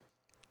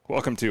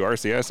Welcome to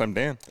RCS. I'm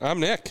Dan. I'm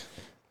Nick.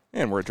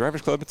 And we're at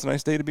Drivers Club. It's a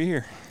nice day to be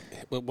here.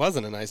 It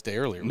wasn't a nice day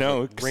earlier.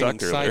 No, it raining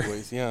sucked earlier.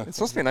 sideways. Yeah, It's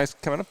supposed to be nice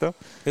coming up, though.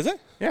 Is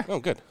it? Yeah. Oh,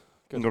 good. You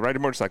can go ride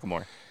your motorcycle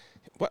more.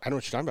 What? I don't know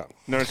what you're talking about.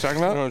 Know what you're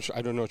talking about?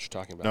 I don't know what you're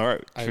talking about. All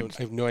right. I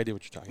have no idea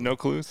what you're talking No about.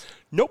 clues?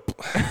 Nope.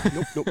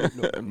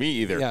 Nope. Me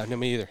either. Yeah, no,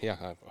 me either.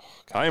 Yeah.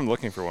 I am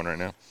looking for one right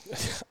now.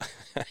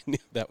 I knew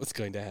that was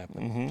going to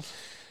happen. Mm-hmm.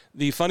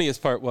 The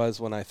funniest part was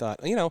when I thought,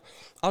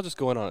 I'll just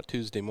go in on a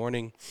Tuesday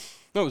morning.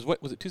 No,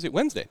 was it Tuesday?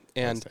 Wednesday.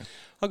 And Wednesday.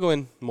 I'll go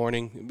in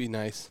morning. It'd be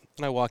nice.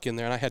 And I walk in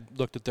there, and I had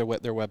looked at their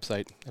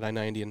website at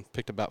I-90 and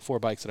picked about 4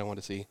 bikes that I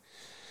wanted to see.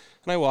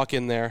 And I walk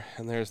in there,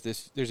 and there's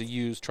a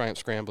used Triumph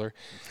Scrambler,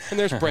 and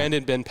there's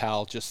Brandon Ben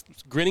Powell just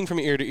grinning from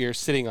ear to ear,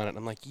 sitting on it. And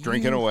I'm like,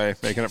 Drinking away,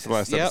 making up for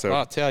last episode. Yeah,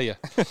 I'll tell you.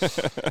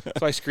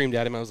 So I screamed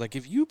at him. I was like,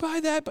 if you buy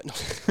that, but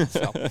no.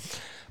 So,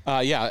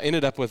 I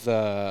ended up with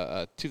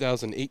a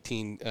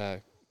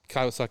 2018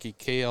 Kawasaki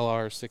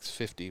KLR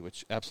 650,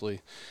 which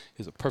absolutely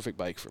is a perfect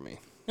bike for me.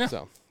 Yeah.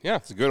 So, yeah.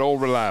 It's a good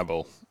old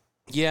reliable.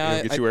 Yeah.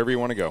 It'll get you wherever you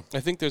want to go. I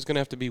think there's going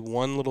to have to be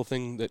one little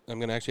thing that I'm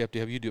going to actually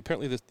have you do.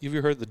 Apparently, have you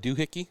ever heard of the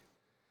doohickey?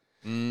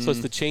 So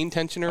it's the chain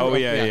tensioner. Oh,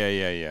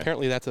 yeah.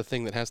 Apparently, that's a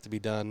thing that has to be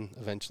done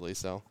eventually.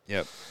 So.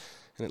 Yep.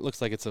 And it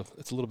looks like it's a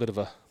little bit of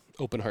a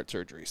open heart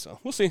surgery. So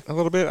we'll see. A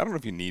little bit. I don't know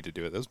if you need to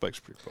do it. Those bikes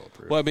are pretty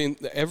bulletproof. Well, I mean,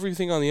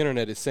 everything on the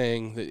internet is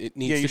saying that it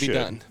needs to be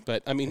done.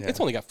 But I mean, it's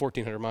only got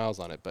 1,400 miles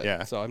on it.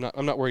 But so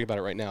I'm not worried about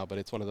it right now. But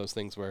it's one of those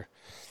things where,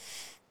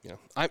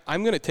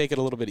 I'm going to take it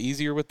a little bit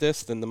easier with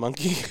this than the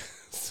Monkey,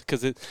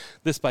 because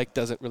this bike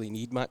doesn't really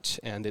need much,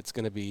 and it's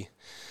going to be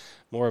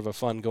more of a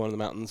fun going to the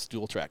mountains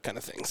dual track kind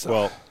of thing. So.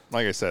 Well,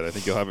 like I said, I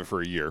think you'll have it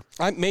for a year.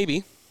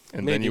 Maybe.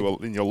 And then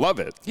you'll love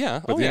it. Yeah.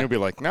 But then you'll be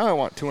like, now I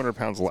want 200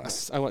 pounds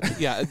less.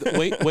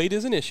 Weight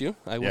is an issue.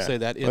 I will say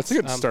that. That's a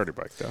good starter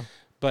bike, though.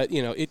 But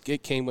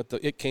it came with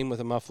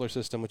a muffler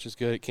system, which is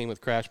good. It came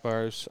with crash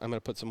bars. I'm going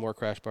to put some more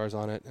crash bars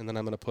on it, and then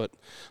I'm going to put,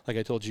 like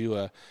I told you,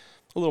 a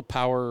little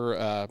power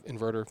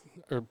inverter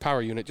or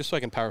power unit, just so I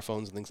can power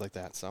phones and things like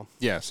that. So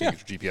you get your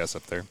GPS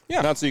up there.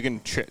 Yeah. Not so you can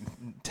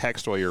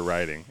text while you're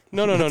riding.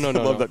 No. I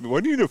love that.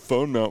 What do you need a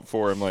phone mount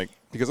for? I'm like,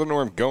 because I don't know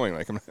where I'm going.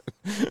 Like I'm.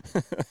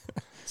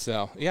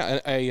 So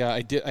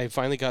I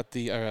finally got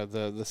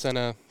the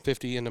Senna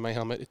 50 into my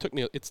helmet.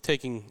 It's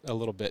taking a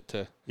little bit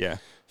to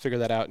figure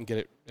that out and get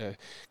it,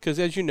 because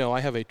as you know,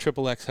 I have a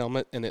XXX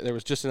helmet, and there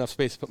was just enough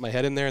space to put my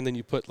head in there, and then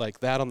you put like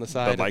that on the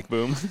side, the mic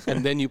boom,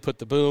 and then you put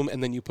the boom,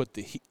 and then you put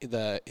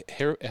the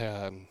hair.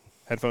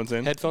 Headphones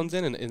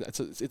in, and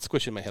it's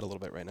squishing my head a little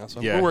bit right now.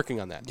 So we're working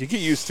on that. You get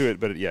used to it,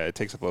 but it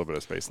takes up a little bit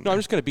of space. I'm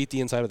just going to beat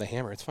the inside of the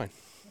hammer. It's fine.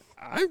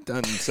 I've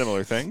done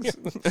similar things.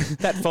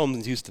 That foam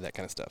is used to that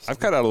kind of stuff. So. I've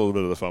cut out a little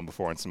bit of the foam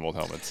before on some old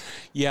helmets.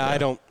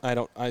 Yeah.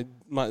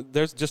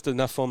 There's just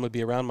enough foam to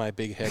be around my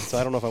big head, so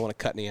I don't know if I want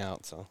to cut any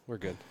out. So we're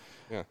good.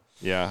 Yeah.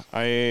 Yeah.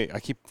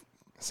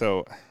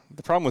 So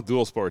the problem with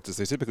dual sports is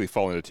they typically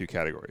fall into 2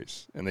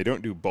 categories, and they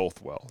don't do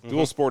both well. Mm-hmm.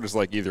 Dual sport is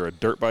like either a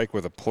dirt bike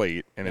with a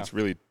plate, and it's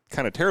really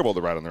kind of terrible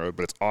to ride on the road,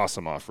 but it's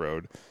awesome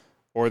off-road.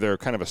 Or they're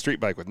kind of a street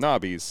bike with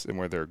knobbies, and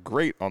where they're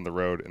great on the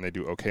road, and they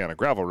do okay on a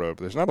gravel road,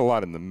 but there's not a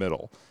lot in the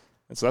middle.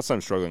 And so that's what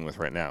I'm struggling with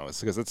right now.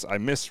 It's because I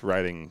miss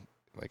riding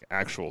like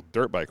actual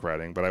dirt bike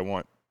riding, but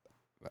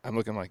I'm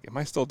looking like, am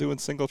I still doing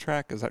single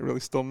track? Is that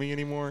really still me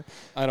anymore?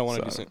 I don't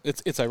want to do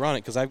it's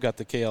ironic because I've got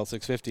the KL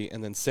 650,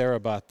 and then Sarah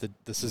bought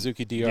the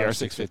Suzuki DR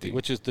 650,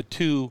 which is the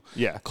two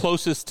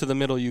closest to the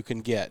middle you can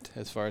get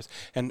as far as,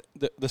 and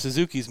the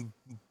Suzuki's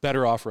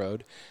better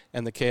off-road,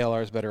 and the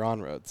KLR is better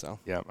on-road. So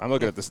I'm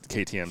looking at this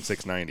KTM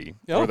 690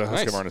 or the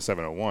Husqvarna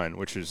 701,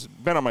 which has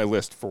been on my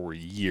list for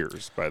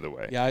years, by the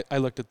way. Yeah, I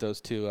looked at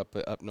those too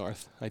up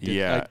north. I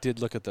did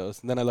look at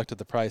those, and then I looked at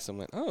the price and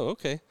went, oh,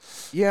 okay.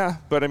 Yeah,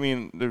 but I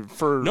mean,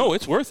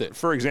 it's worth it.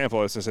 For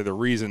example, as I say, the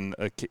reason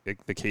the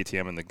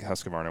KTM and the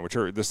Husqvarna, which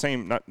are the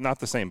same, not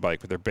the same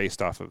bike, but they're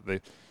based off of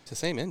it's the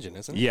same engine,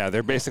 isn't it? Yeah,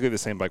 they're basically the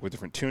same bike with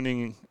different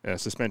tuning,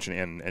 suspension,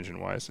 and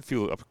engine-wise.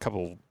 A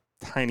couple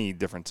tiny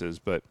differences,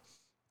 but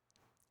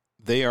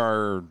they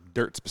are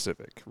dirt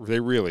specific. They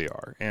really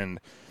are.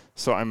 And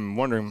so I'm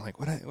wondering, like,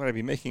 would I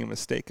be making a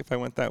mistake if I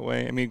went that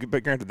way? I mean,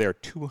 but granted, they are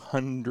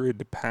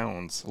 200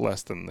 pounds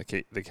less than the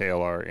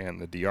KLR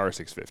and the DR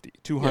 650.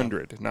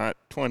 200, not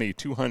 20,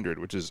 200,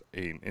 which is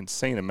an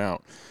insane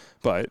amount.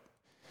 But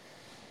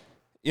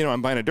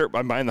I'm buying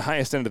the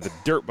highest end of the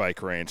dirt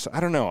bike range. So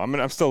I don't know.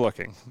 I'm still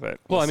looking. But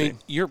we'll see.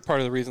 You're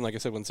part of the reason, like I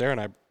said, when Sarah and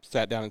I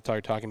sat down and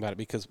started talking about it,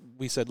 because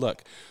we said,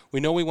 look, we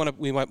know we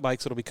want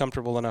bikes that'll be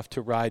comfortable enough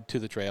to ride to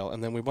the trail,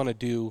 and then we want to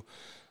do,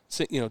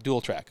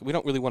 dual track. We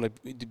don't really want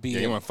to be. Yeah,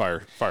 you want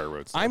fire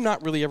roads. I'm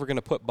not really ever going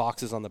to put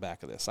boxes on the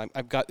back of this.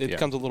 I've got it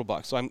comes a little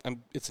box, so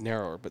it's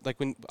narrower. But like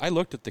when I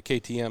looked at the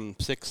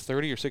KTM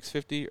 630 or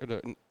 650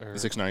 or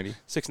 690,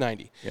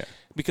 690,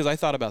 because I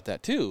thought about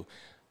that too.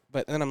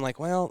 But then I'm like,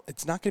 well,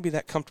 it's not going to be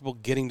that comfortable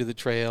getting to the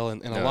trail,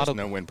 and a lot of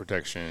no wind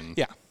protection.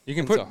 Yeah, you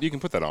can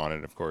put that on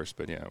it, of course.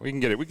 But we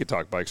can get it. We could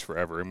talk bikes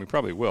forever, and we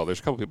probably will.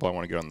 There's a couple people I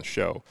want to get on the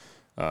show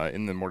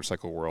in the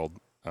motorcycle world.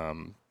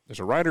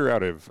 There's a rider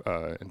out of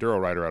enduro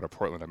rider out of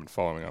Portland I've been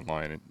following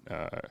online.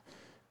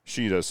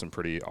 she does some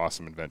pretty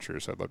awesome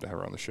adventures. I'd love to have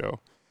her on the show.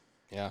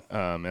 Yeah.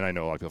 And I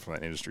know a lot of people from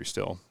that industry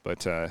still.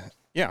 But,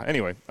 yeah,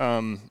 anyway,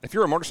 if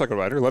you're a motorcycle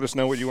rider, let us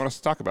know what you want us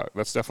to talk about.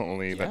 That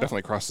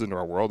definitely crosses into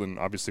our world, and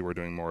obviously we're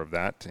doing more of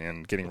that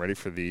and getting ready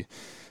for the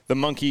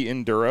Monkey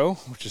Enduro,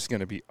 which is going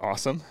to be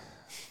awesome.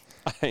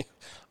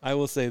 I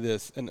will say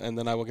this, and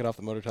then I will get off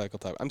the motorcycle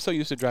topic. I'm so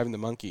used to driving the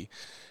Monkey,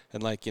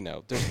 and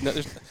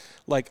there's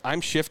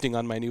I'm shifting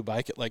on my new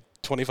bike at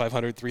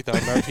 2,500,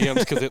 3,000 RPMs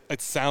because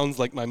it sounds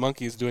like my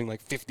Monkey is doing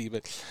 50,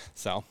 but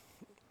so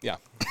yeah,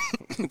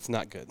 it's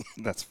not good.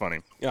 That's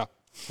funny. Yeah.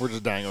 We're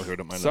just dying over here.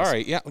 Don't mind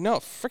Sorry. us. Yeah. No,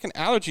 freaking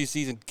allergy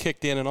season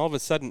kicked in, and all of a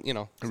sudden,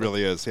 It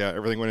really is. Yeah.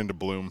 Everything went into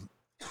bloom.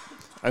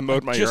 I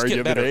mowed my yard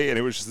the other day, and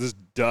it was just this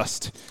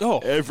dust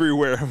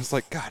everywhere. I was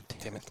like, God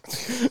damn it.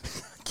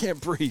 I can't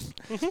breathe.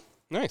 Mm-hmm.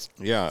 Nice.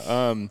 Yeah.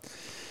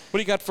 What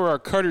do you got for our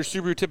Carter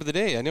Subaru tip of the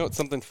day? I know it's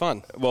something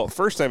fun. Well,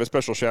 first I have a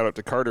special shout out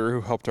to Carter,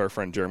 who helped our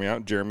friend Jeremy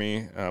out.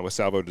 Jeremy with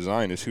Salvo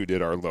Design is who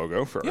did our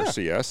logo for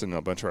RCS and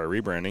a bunch of our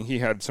rebranding. He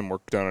had some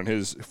work done on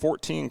his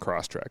 14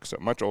 Crosstrek, so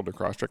much older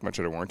Crosstrek, much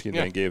out of warranty.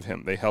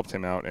 And they helped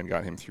him out and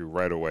got him through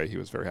right away. He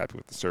was very happy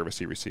with the service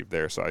he received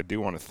there. So I do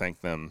want to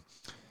thank them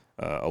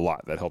a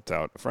lot. That helped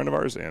out a friend of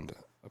ours and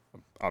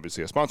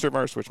obviously a sponsor of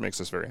ours, which makes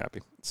us very happy.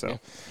 So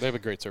they have a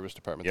great service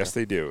department. Yes,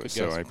 they do.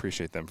 So I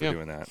appreciate them for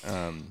doing that.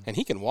 And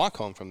he can walk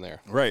home from there.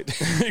 Right.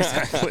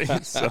 Exactly.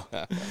 So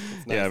nice.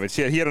 Yeah, but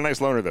he had a nice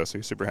loaner though, so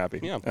he's super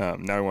happy. Yeah.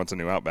 Now he wants a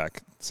new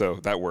Outback, so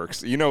that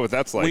works. You know what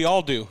that's like. We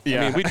all do.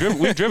 Yeah. I mean,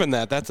 we've driven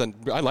that.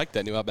 I like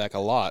that new Outback a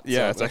lot.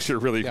 Yeah, it's actually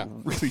a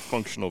really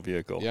functional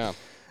vehicle. Yeah.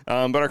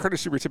 But our Carter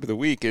Super tip of the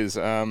week is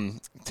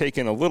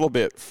taken a little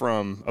bit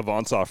from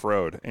Avance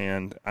Off-Road.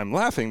 And I'm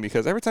laughing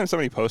because every time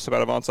somebody posts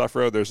about Avance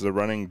Off-Road, there's the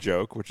running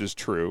joke, which is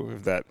true,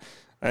 that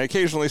I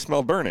occasionally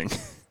smell burning.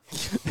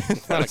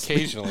 Not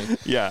occasionally.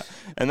 Yeah.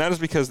 And that is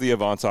because the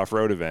Avance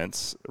Off-Road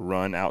events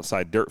run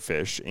outside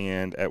Dirtfish.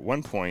 And at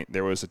one point,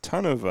 there was a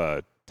ton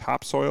of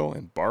topsoil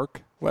and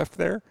bark left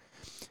there.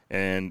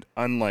 And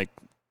unlike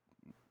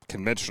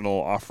conventional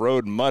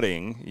off-road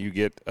mudding, you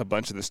get a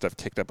bunch of this stuff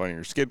kicked up on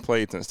your skid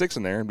plates and it sticks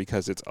in there, and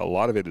because a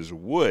lot of it is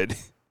wood,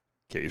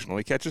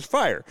 occasionally catches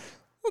fire.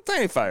 Little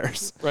tiny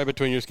fires. Right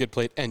between your skid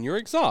plate and your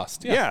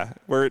exhaust. Yeah,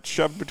 where it's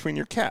shoved between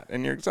your cat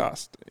and your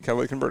exhaust.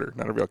 Catalytic converter,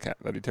 not a real cat.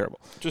 That'd be terrible.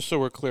 Just so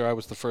we're clear, I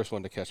was the first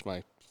one to catch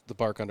the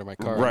bark under my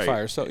car on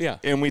fire. So, yeah.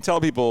 And we tell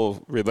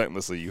people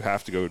relentlessly, you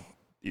have to go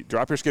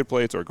drop your skid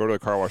plates or go to a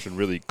car wash and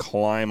really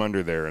climb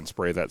under there and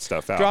spray that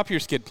stuff out. Drop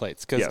your skid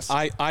plates, because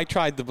I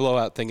tried the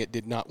blowout thing. It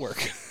did not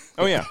work.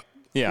 Oh, yeah.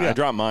 Yeah, I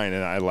dropped mine,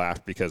 and I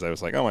laughed because I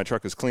was like, oh, my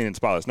truck is clean and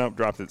spotless. Nope,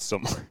 dropped it still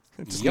more.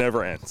 It just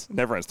never ends.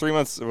 Never ends. 3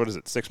 months,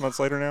 6 months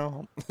later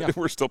now? Yeah.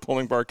 We're still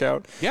pulling bark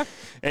out? Yeah.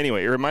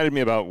 Anyway, it reminded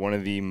me about one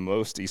of the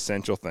most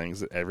essential things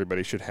that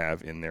everybody should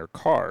have in their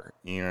car.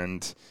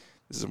 And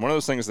this is one of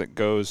those things that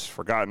goes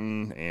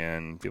forgotten,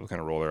 and people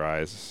kind of roll their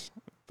eyes.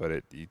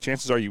 But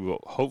chances are you will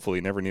hopefully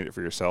never need it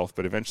for yourself,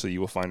 but eventually you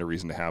will find a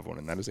reason to have one,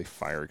 and that is a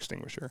fire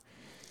extinguisher.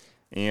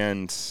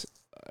 And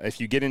if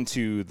you get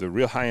into the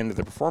real high end of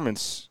the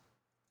performance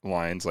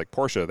lines like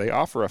Porsche, they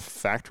offer a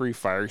factory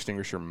fire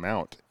extinguisher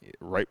mount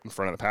right in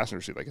front of the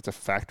passenger seat. Like, it's a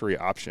factory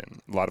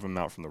option. A lot of them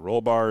mount from the roll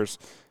bars,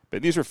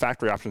 but these are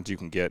factory options you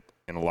can get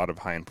in a lot of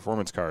high-end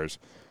performance cars.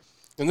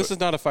 And this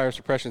is not a fire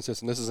suppression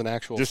system. This is an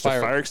actual just a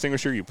fire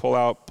extinguisher. You pull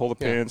the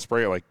pin,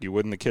 spray it like you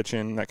would in the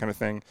kitchen, that kind of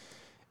thing.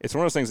 It's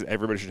one of those things that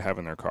everybody should have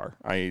in their car.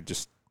 I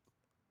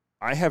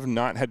have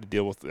not had to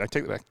deal with it. I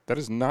take it back. That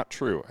is not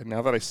true.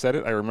 Now that I said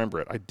it, I remember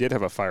it. I did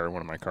have a fire in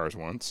one of my cars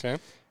once.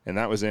 Okay. And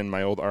that was in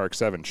my old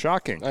RX-7.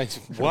 Shocking. What?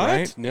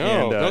 Right?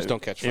 No, those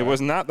don't catch fire. It was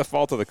not the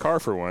fault of the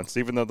car for once,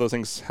 even though those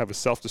things have a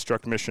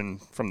self-destruct mission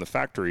from the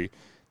factory.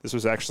 This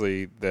was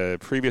actually the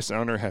previous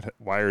owner had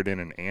wired in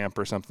an amp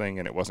or something,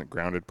 and it wasn't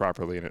grounded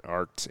properly, and it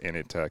arced, and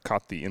it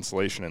caught the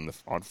insulation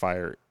on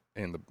fire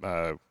in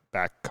the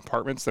back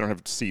compartments. They don't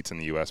have seats in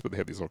the U.S., but they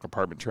have these little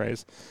compartment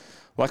trays.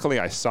 Luckily,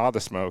 I saw the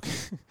smoke,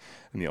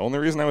 and the only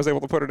reason I was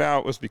able to put it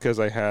out was because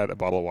I had a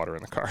bottle of water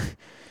in the car.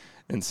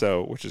 And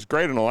so, which is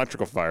great in an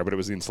electrical fire, but it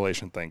was the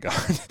insulation, thank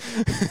God.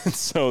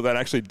 So that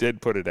actually did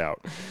put it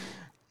out.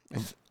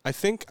 I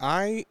think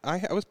I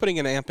was putting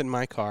an amp in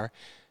my car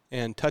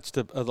and touched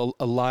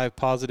a live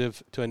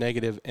positive to a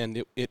negative,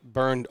 and it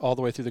burned all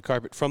the way through the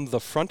carpet from the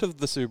front of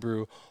the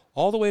Subaru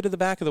all the way to the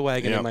back of the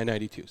wagon in my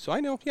 92. So I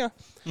know, yeah.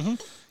 Mm-hmm.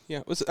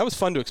 Yeah, that was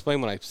fun to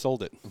explain when I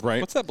sold it. Right.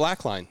 What's that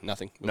black line?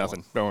 Nothing.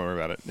 Nothing. Don't worry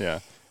about it. Yeah.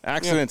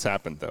 Accidents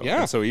happen, though. Yeah.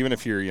 And so even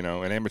if you're,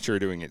 an amateur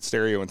doing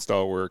stereo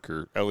install work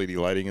or LED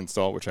lighting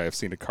install, which I have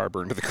seen a car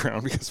burn to the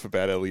ground because of a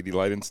bad LED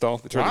light install.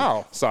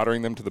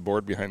 Soldering them to the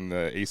board behind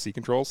the AC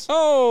controls.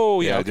 Oh,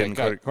 yeah. Okay, didn't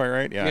cut it quite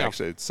right. Yeah,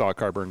 actually, I saw a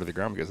car burn to the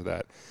ground because of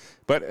that.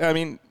 But, I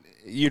mean,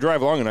 you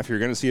drive long enough, you're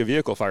going to see a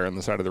vehicle fire on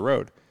the side of the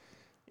road.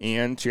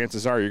 And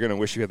chances are you're going to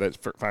wish you had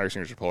that fire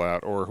extinguisher pull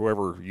out, or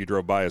whoever you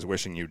drove by is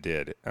wishing you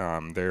did.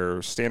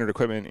 There's standard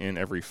equipment in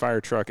every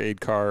fire truck, aid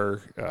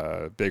car,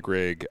 big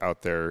rig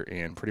out there,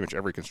 and pretty much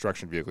every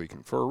construction vehicle you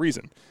can for a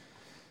reason.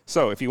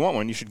 So if you want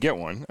one, you should get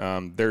one.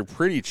 They're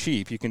pretty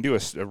cheap. You can do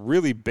a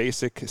really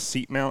basic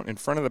seat mount in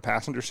front of the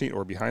passenger seat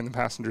or behind the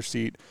passenger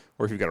seat.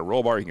 Or if you've got a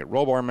roll bar, you can get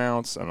roll bar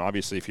mounts.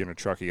 Obviously, if you're in a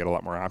truck, you get a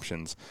lot more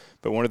options.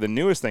 But one of the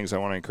newest things I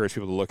want to encourage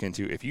people to look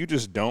into, if you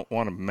just don't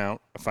want to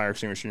mount a fire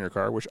extinguisher in your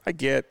car, which I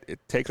get,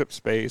 it takes up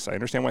space. I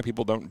understand why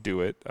people don't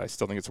do it. I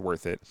still think it's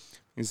worth it.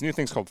 These new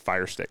things called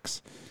fire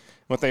sticks.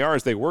 What they are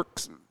is they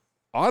work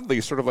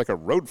oddly sort of like a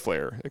road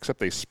flare, except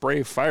they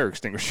spray fire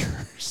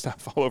extinguisher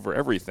stuff all over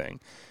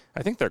everything.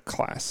 I think they're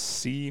Class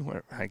C.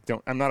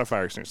 I'm not a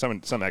fire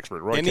extinguisher. Some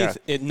expert.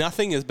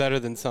 Nothing is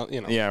better than some.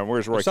 Yeah,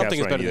 where's Roy Cass? Something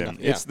is better than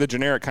nothing. It's the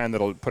generic kind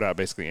that'll put out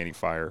basically any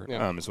fire.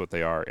 Is what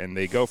they are, and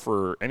they go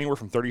for anywhere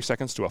from 30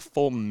 seconds to a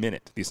full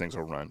minute. These things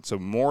will run, so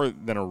more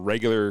than a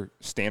regular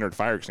standard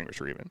fire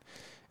extinguisher even.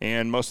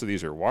 And most of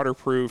these are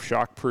waterproof,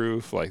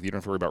 shockproof. Like, you don't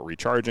have to worry about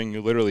recharging.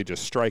 You literally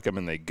just strike them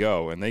and they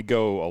go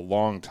a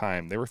long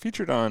time. They were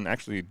featured on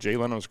actually Jay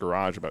Leno's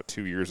Garage about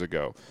 2 years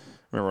ago.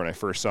 Remember when I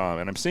first saw them,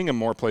 and I'm seeing them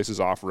more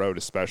places off-road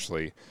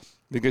especially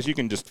because you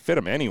can just fit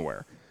them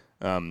anywhere.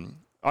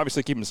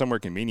 Obviously, keep them somewhere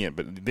convenient,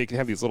 but they can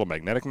have these little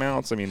magnetic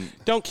mounts. I mean,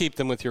 don't keep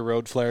them with your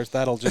road flares.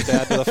 That'll just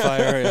add to the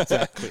fire.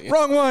 Exactly.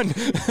 Wrong one.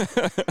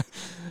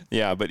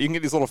 Yeah, but you can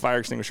get these little fire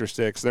extinguisher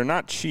sticks. They're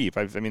not cheap.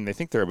 I mean, they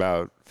think they're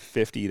about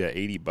 $50 to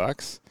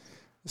 $80.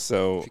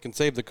 So if you can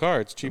save the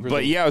car, it's cheaper.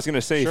 But yeah, I was going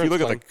to say, if you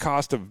look at the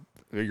cost of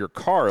your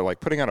car, like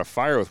putting out a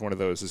fire with one of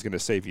those is going to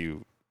save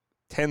you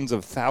tens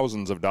of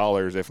thousands of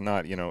dollars, if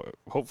not,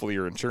 hopefully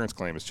your insurance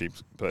claim is cheap.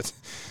 But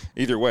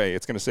either way,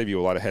 it's going to save you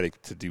a lot of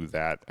headache to do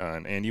that,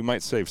 and you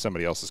might save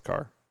somebody else's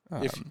car.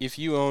 If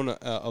you own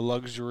a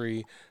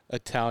luxury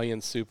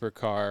Italian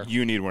supercar,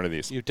 you need one of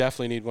these. You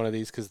definitely need one of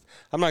these because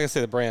I'm not going to say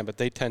the brand, but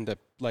they tend to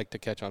like to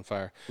catch on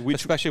fire,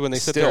 especially when they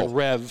sit there and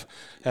rev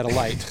at a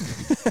light.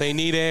 They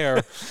need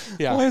air.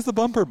 Yeah. Why is the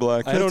bumper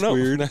black? I don't know.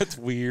 Weird. That's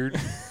weird.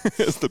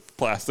 Is the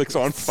plastic's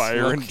on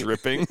fire and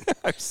dripping?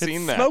 I've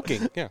seen that.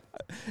 Smoking. Yeah.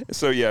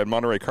 So yeah, in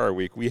Monterey Car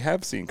Week, we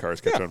have seen cars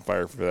catch on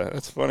fire for that.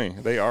 That's funny.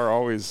 They are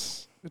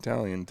always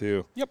Italian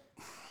too. Yep.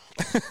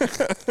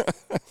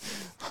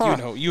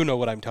 Huh. You know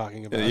what I'm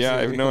talking about. Yeah,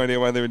 I have no idea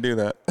why they would do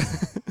that.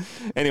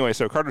 Anyway,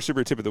 so Carter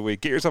Super Tip of the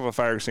Week. Get yourself a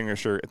fire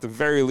extinguisher. At the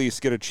very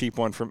least, get a cheap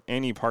one from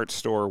any parts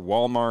store,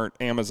 Walmart,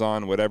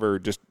 Amazon, whatever.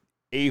 Just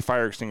a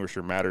fire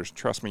extinguisher matters.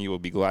 Trust me, you will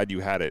be glad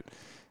you had it.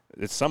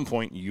 At some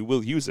point, you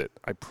will use it.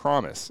 I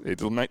promise.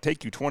 It might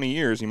take you 20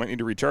 years. You might need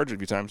to recharge it a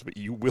few times, but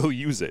you will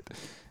use it.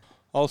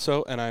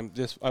 Also, and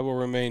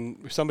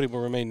somebody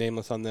will remain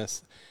nameless on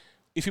this.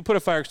 If you put a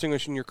fire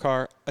extinguisher in your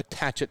car,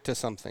 attach it to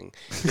something.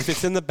 If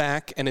it's in the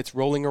back and it's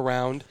rolling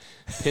around,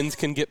 pins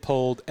can get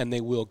pulled and they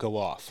will go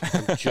off.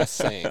 I'm just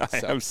saying. I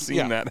have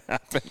seen that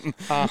happen.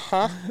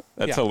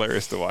 That's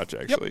hilarious to watch,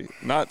 actually. Yep.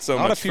 Not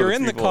much if you're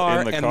in the car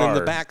and then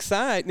the back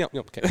side. No,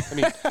 okay. I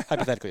mean,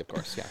 hypothetically, of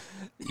course, yeah.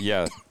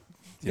 Yeah.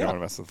 You don't want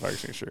to mess with the fire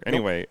extinguisher.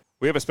 Anyway,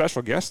 we have a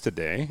special guest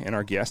today, and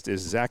our guest is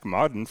Zach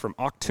Mauden from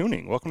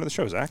Achtuning. Welcome to the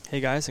show, Zach.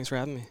 Hey, guys. Thanks for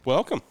having me.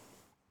 Welcome.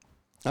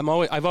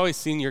 I've always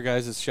seen your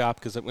guys' shop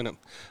because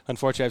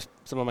unfortunately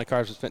some of my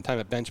cars have spent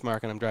time at Benchmark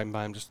and I'm driving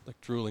by, I'm just like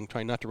drooling,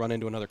 trying not to run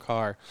into another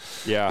car.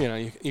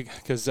 Yeah.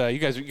 Because you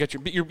guys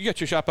you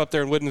got your shop up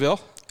there in Woodinville.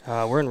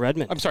 We're in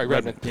Redmond. I'm sorry,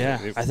 Redmond. Yeah,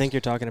 I think you're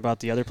talking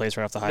about the other place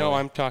right off the highway. No,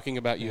 I'm talking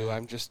about you.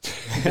 I'm just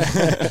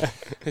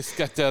it's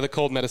got the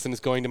cold medicine is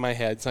going to my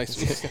head. So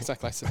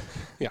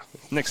yeah.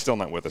 Nick's still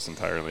not with us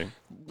entirely.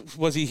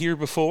 Was he here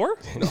before?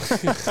 No.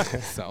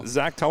 So.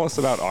 Zach, tell us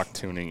about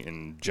Achtuning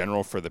in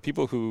general for the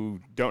people who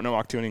don't know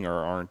Achtuning or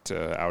aren't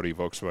Audi,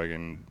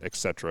 Volkswagen,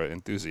 etc.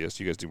 enthusiasts.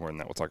 You guys do more than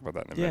that. We'll talk about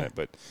that in a minute.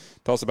 But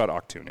tell us about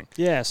Achtuning.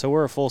 Yeah, so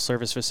we're a full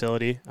service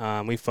facility.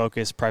 We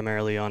focus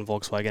primarily on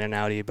Volkswagen and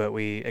Audi, but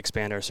we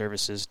expand our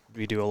services.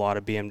 We do a lot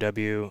of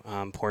BMW,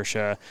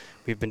 Porsche.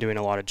 We've been doing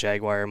a lot of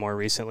Jaguar more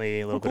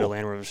recently, a little bit of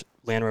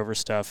Land Rover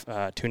stuff,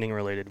 tuning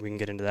related. We can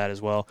get into that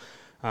as well.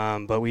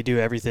 But we do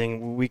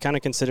everything. We kind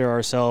of consider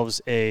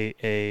ourselves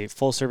a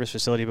full-service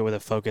facility, but with a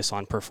focus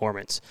on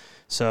performance.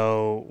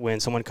 So when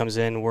someone comes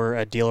in, we're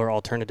a dealer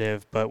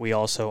alternative, but we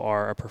also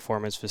are a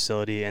performance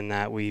facility in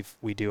that we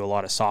do a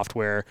lot of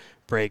software,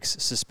 brakes,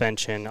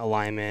 suspension,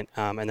 alignment,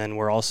 and then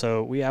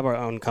we have our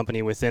own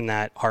company within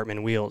that,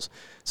 Hartman Wheels.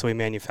 So we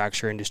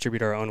manufacture and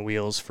distribute our own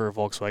wheels for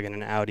Volkswagen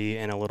and Audi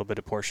and a little bit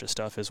of Porsche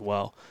stuff as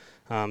well.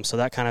 So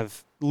that kind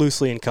of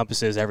loosely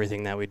encompasses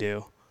everything that we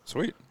do.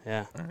 Sweet.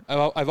 Yeah.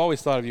 Right. I've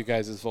always thought of you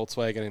guys as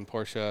Volkswagen and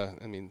Porsche.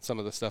 I mean, some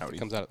of the stuff that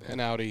comes out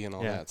and Audi and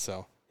all that.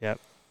 So. Yep.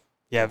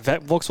 Yeah,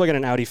 Volkswagen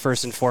and Audi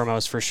first and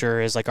foremost for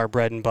sure is like our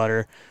bread and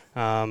butter.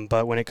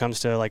 But when it comes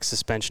to like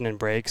suspension and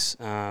brakes,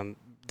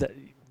 that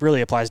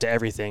really applies to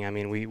everything. I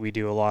mean, we've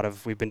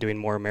been doing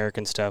more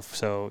American stuff.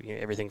 So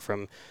everything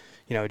from,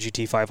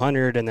 GT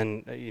 500 and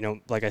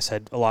then, like I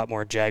said, a lot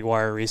more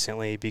Jaguar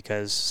recently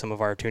because some of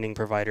our tuning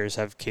providers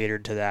have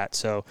catered to that.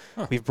 So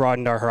we've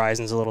broadened our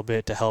horizons a little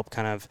bit to help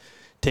kind of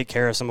take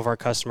care of some of our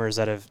customers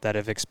that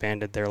have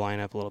expanded their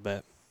lineup a little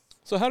bit.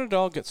 So how did it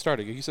all get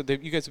started? You said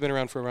you guys have been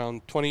around for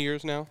around 20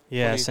 years now?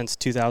 Yeah, since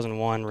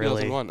 2001,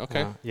 really. 2001,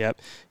 okay.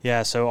 Yep.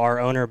 Yeah, so our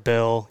owner,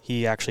 Bill,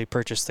 he actually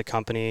purchased the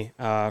company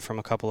from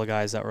a couple of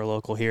guys that were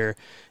local here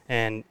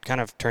and kind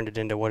of turned it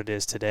into what it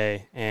is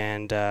today.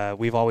 And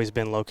we've always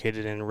been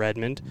located in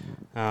Redmond,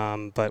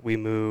 but we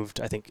moved,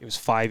 I think it was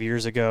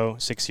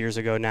 6 years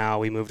ago now,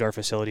 we moved our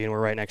facility, and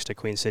we're right next to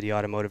Queen City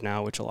Automotive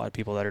now, which a lot of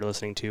people that are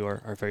listening to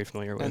are very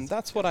familiar with. And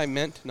that's what I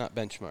meant, not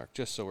benchmark,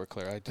 just so we're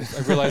clear. I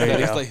realized that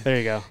he's like, there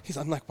you go.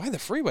 I'm like, why the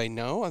freeway?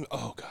 No.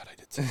 Oh, God, I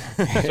did say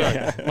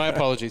that. Sorry. My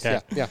apologies. Yeah.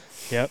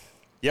 Yep.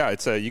 Yeah,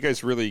 it's you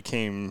guys really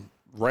came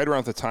right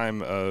around the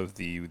time of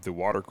the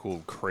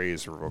water-cooled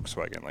craze for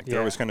Volkswagen. Like,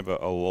 there was kind of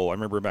a lull. I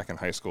remember back in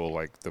high school,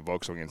 like, the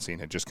Volkswagen scene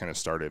had just kind of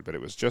started, but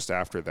it was just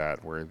after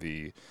that where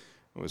the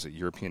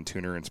European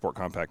tuner and sport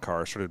compact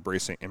car started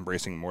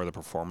embracing more of the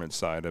performance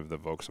side of the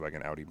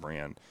Volkswagen Audi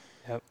brand.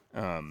 Yep.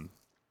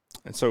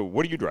 And so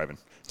what are you driving?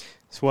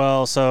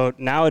 Well, so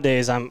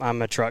nowadays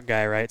I'm a truck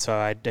guy, right? So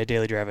I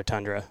daily drive a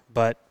Tundra.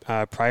 But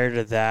prior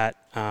to that,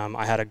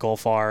 I had a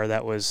Golf R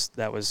that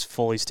was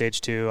fully stage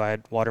 2. I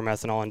had water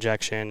methanol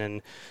injection,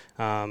 and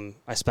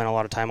I spent a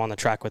lot of time on the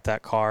track with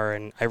that car,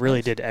 and I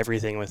really did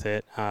everything with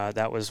it.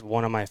 That was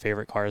one of my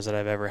favorite cars that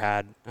I've ever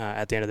had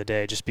at the end of the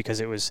day, just because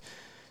it was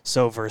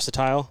so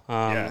versatile.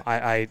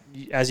 I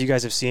as you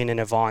guys have seen in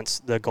Avance,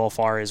 the Golf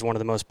R is one of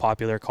the most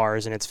popular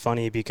cars, and it's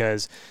funny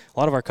because a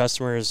lot of our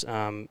customers,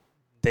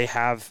 they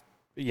have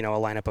a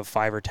lineup of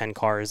 5 or 10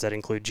 cars that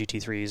include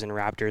GT3s and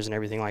Raptors and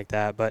everything like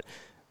that, but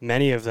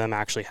many of them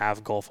actually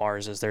have Golf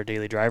Rs as their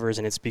daily drivers,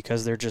 and it's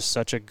because they're just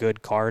such a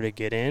good car to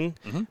get in,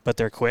 but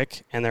they're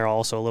quick, and they're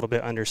also a little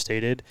bit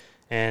understated,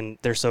 and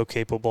they're so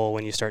capable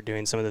when you start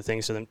doing some of the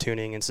things to them,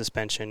 tuning and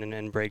suspension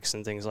and brakes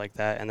and things like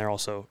that, and they're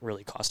also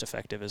really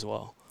cost-effective as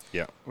well.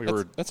 Yeah,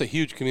 that's a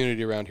huge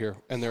community around here,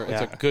 and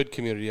it's a good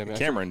community. I mean,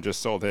 Cameron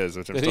just sold his,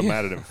 which I'm still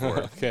mad at him for.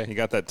 Okay. He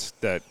got the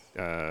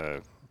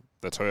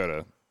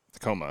Toyota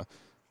Tacoma.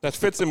 That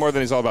fits him more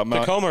than he's all about.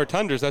 Tacoma or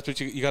Tundras, that's what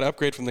you got to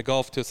upgrade from the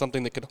Golf to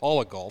something that could haul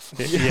a Golf.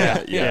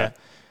 Yeah.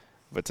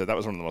 But that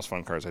was one of the most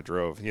fun cars I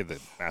drove. He had the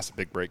massive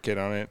big brake kit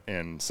on it,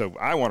 and so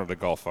I wanted a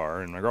Golf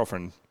R, and my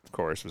girlfriend, of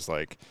course, was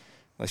like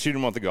she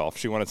didn't want the Golf.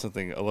 She wanted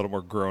something a little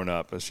more grown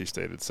up, as she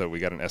stated. So we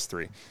got an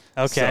S3.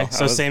 Okay,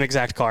 so same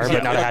exact car,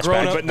 but not a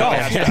hatchback. But not a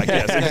hatchback.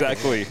 Yes,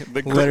 exactly.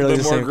 The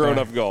more grown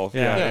up Golf.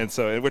 Yeah. And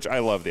so, which I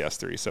love the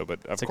S3. So,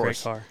 but of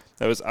course, a great car.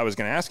 I was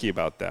going to ask you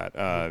about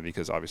that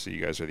because obviously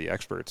you guys are the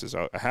experts.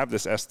 I have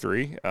this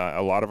S3. A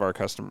lot of our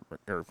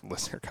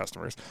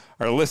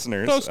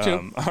listeners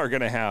are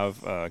going to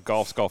have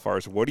Golf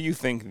Rs. What do you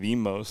think the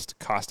most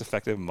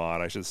cost-effective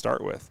mod I should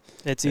start with?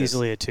 It's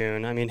easily a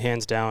tune. I mean,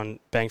 hands down,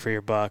 bang for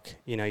your buck.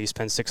 You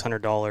spend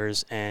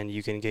 $600 and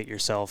you can get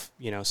yourself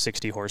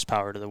 60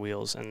 horsepower to the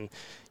wheels, and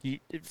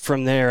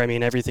from there, I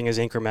mean, everything is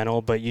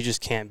incremental, but you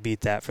just can't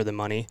beat that for the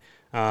money.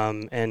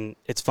 And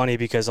it's funny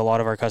because a lot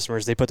of our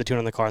customers, they put the tune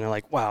on the car and they're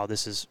like, wow,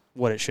 this is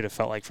what it should have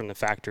felt like from the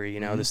factory.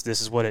 This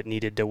is what it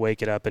needed to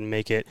wake it up and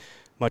make it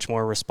much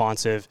more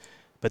responsive.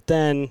 But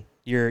then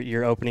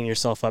you're opening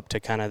yourself up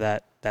to kind of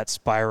that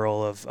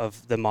spiral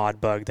of the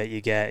mod bug that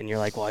you get, and you're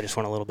like, well, I just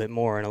want a little bit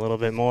more and a little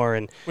bit more.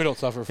 And we don't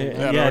suffer from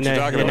that.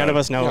 None of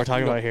us know what we're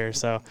talking about here.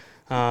 So,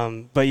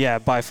 but yeah,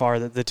 by far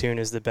the tune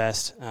is the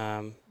best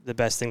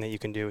thing that you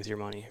can do with your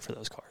money for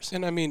those cars.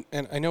 And I mean,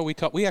 and I know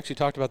we actually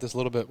talked about this a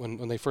little bit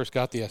when they first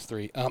got the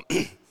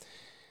S3.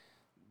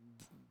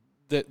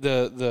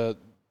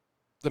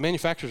 The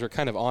manufacturers are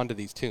kind of onto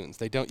these tunes.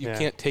 You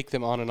can't take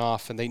them on and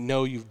off, and they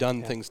know you've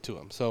done things to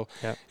them. So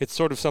it's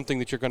sort of something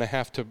that you're going to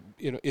have to,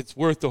 it's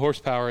worth the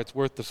horsepower, it's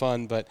worth the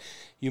fun, but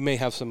you may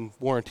have some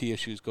warranty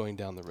issues going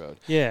down the road.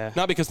 Yeah.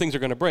 Not because things are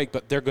going to break,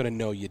 but they're going to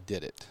know you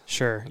did it.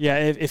 Sure. Yeah,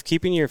 if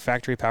keeping your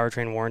factory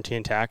powertrain warranty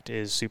intact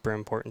is super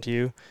important to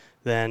you,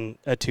 then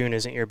a tune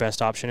isn't your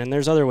best option. And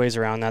there's other ways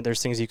around that.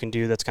 There's things you can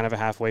do that's kind of a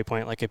halfway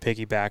point, like a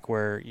piggyback,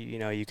 where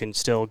you can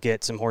still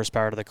get some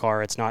horsepower to the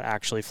car. It's not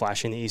actually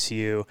flashing the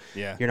ECU.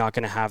 Yeah. You're not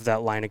going to have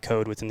that line of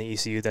code within the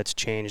ECU that's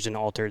changed and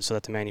altered so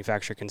that the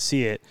manufacturer can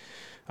see it.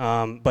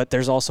 But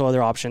there's also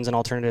other options and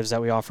alternatives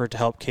that we offer to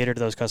help cater to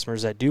those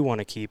customers that do want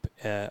to keep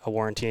a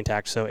warranty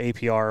intact. So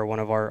APR, one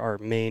of our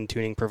main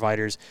tuning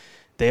providers,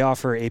 they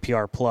offer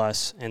APR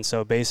Plus. And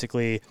so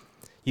basically,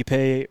 you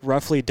pay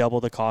roughly double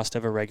the cost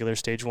of a regular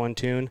Stage 1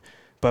 tune,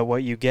 but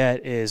what you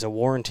get is a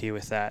warranty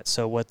with that.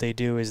 So what they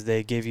do is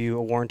they give you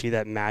a warranty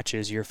that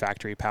matches your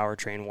factory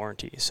powertrain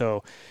warranty.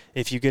 So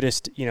if you get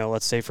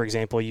let's say, for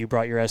example, you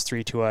brought your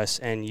S3 to us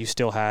and you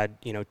still had,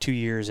 2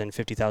 years and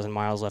 50,000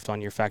 miles left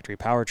on your factory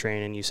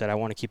powertrain, and you said, I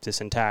want to keep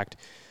this intact,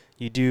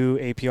 you do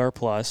APR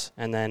Plus,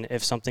 and then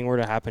if something were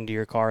to happen to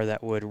your car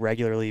that would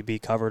regularly be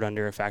covered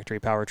under a factory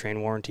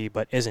powertrain warranty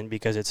but isn't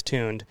because it's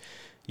tuned,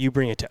 you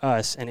bring it to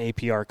us, and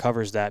APR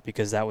covers that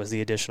because that was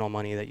the additional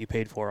money that you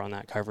paid for on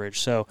that coverage.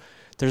 So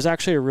there's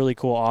actually a really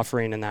cool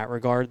offering in that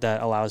regard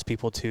that allows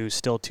people to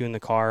still tune the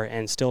car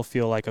and still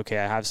feel like, okay,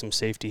 I have some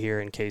safety here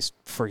in case,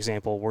 for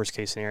example, worst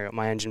case scenario,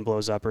 my engine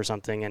blows up or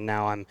something, and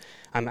now I'm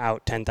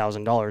out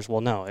 $10,000.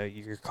 Well, no,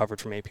 you're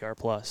covered from APR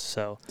Plus.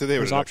 So do they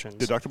have there's options.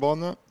 Deductible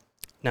on that?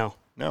 No.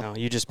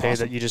 You just pay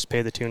awesome. You just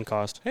pay the tune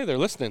cost. Hey, they're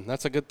listening.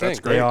 That's a good thing. That's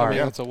great. They are. I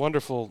mean, that's a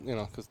wonderful,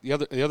 because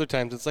the other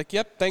times it's like,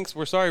 yep, thanks,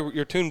 we're sorry,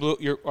 our tune blew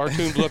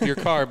up your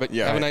car, but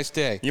have a nice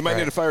day. You might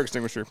need a fire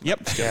extinguisher.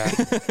 Yep.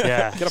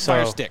 Yeah. Get a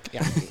fire stick.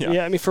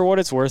 Yeah. I mean, for what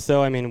it's worth,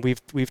 though, I mean,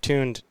 we've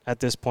tuned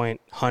at this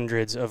point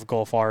hundreds of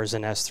Golf Rs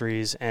and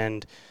S3s,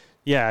 and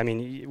yeah, I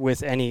mean,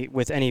 with any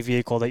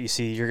vehicle that you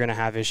see, you're going to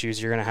have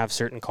issues. You're going to have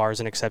certain cars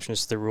and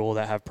exceptions to the rule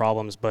that have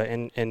problems. But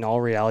in all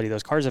reality,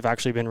 those cars have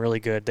actually been really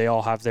good. They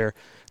all have their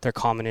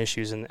common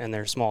issues and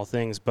their small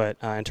things. But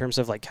in terms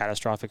of like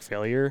catastrophic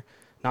failure,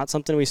 not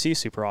something we see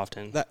super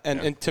often.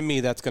 And to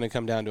me, that's going to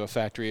come down to a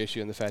factory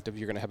issue and the fact that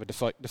you're going to have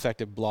a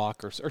defective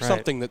block or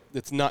something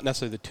that's not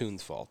necessarily the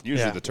tune's fault.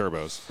 Usually the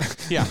turbos.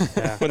 Yeah.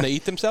 When they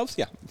eat themselves,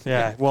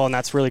 Yeah. Well, and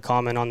that's really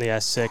common on the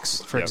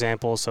S6, for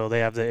example. So they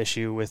have the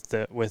issue with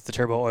the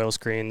turbo oil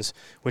screens,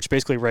 which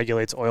basically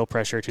regulates oil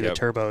pressure to the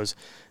turbos.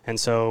 And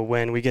so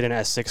when we get an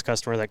S6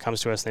 customer that comes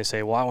to us and they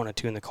say, well, I want to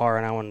tune the car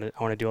and I want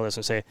to do all this,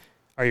 and say,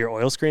 are your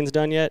oil screens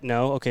done yet?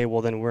 No? Okay,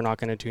 well then we're not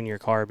going to tune your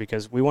car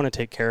because we want to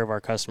take care of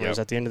our customers.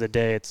 At the end of the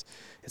day, it's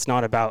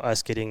not about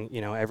us getting,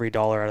 every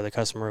dollar out of the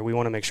customer. We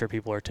want to make sure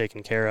people are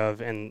taken care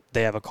of and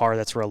they have a car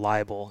that's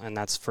reliable, and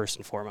that's first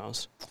and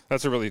foremost.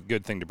 That's a really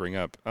good thing to bring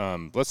up.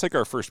 Let's take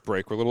our first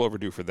break. We're a little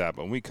overdue for that,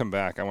 but when we come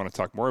back, I want to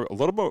talk a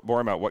little bit more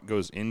about what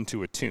goes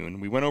into a tune.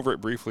 We went over it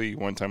briefly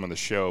one time on the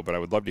show, but I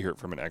would love to hear it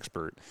from an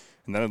expert,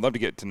 and then I'd love to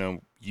get to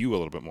know you a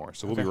little bit more.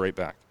 So we'll be right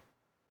back.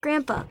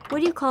 Grandpa, what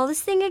do you call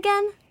this thing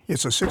again?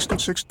 It's a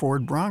 66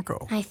 Ford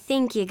Bronco. I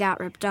think you got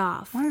ripped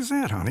off. Why is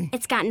that, honey?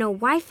 It's got no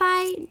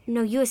Wi-Fi,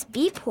 no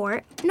USB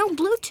port, no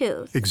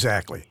Bluetooth.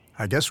 Exactly.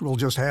 I guess we'll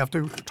just have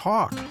to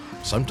talk.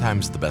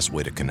 Sometimes the best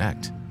way to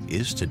connect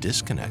is to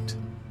disconnect.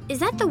 Is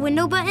that the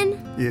window button?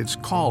 It's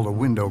called a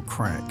window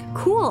crank.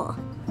 Cool.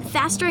 The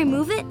faster I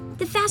move it,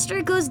 the faster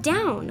it goes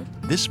down.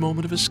 This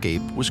moment of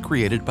escape was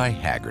created by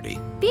Haggerty.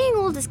 Being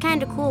old is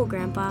kind of cool,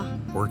 Grandpa.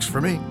 Works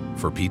for me.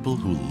 For people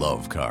who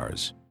love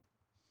cars.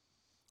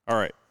 All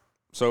right.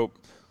 So we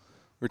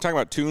were talking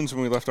about tunes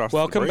when we left off.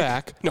 Welcome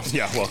back. No,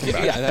 welcome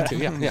back. Yeah, that too.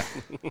 Yeah.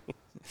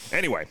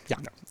 Anyway,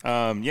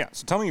 so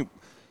tell me,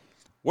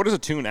 what is a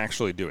tune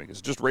actually doing? Is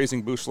it just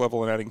raising boost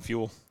level and adding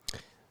fuel?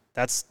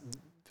 That's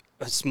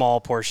a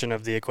small portion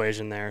of the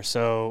equation there.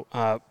 So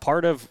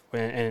part of,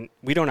 and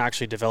we don't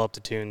actually develop the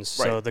tunes.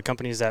 Right. So the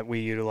companies that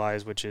we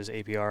utilize, which is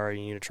APR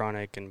and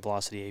Unitronic and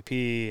Velocity AP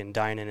and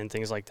Dynon and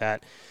things like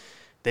that,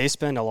 they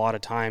spend a lot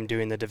of time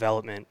doing the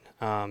development.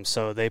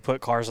 So they put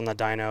cars on the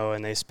dyno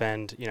and they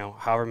spend,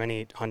 however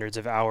many hundreds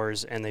of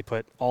hours, and they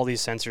put all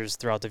these sensors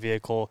throughout the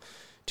vehicle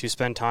to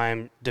spend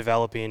time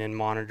developing and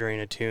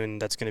monitoring a tune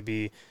that's going to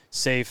be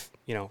safe,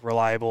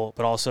 reliable,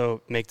 but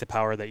also make the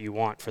power that you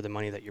want for the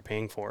money that you're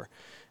paying for.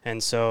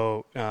 And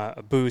so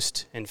a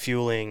boost and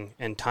fueling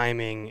and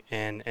timing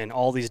and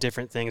all these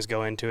different things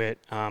go into it.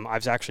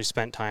 I've actually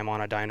spent time on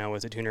a dyno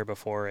with a tuner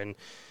before, and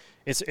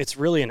it's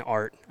really an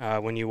art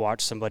when you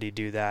watch somebody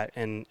do that,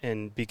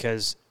 and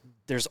because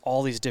there's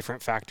all these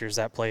different factors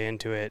that play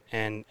into it,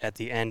 and at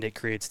the end it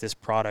creates this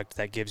product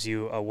that gives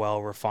you a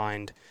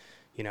well-refined,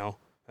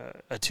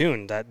 a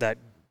tune that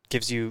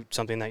gives you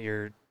something that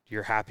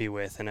you're happy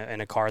with,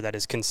 and a car that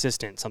is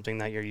consistent, something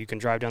that you can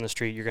drive down the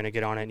street, you're going to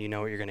get on it, and you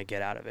know what you're going to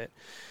get out of it.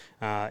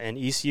 And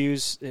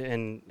ECUs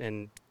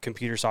and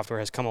computer software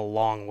has come a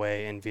long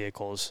way in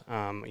vehicles.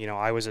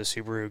 I was a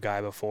Subaru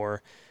guy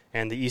before,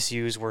 and the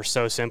ECUs were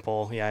so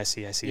simple. Yeah, I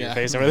see your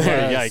face over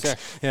there.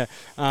 Yikes. Yeah.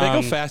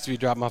 They go fast if you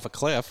drop them off a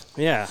cliff.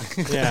 Yeah.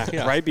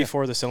 Right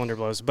before the cylinder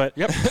blows. But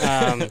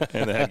and the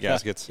head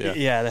gaskets.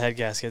 Yeah, the head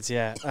gaskets.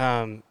 Yeah.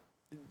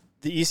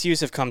 The ECUs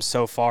have come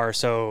so far,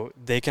 so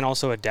they can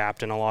also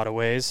adapt in a lot of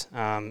ways,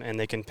 and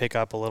they can pick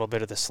up a little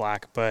bit of the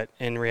slack. But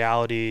in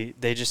reality,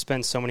 they just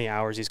spend so many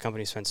hours, these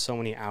companies spend so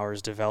many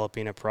hours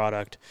developing a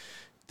product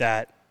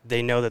that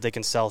they know that they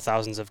can sell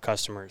thousands of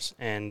customers,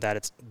 and that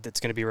it's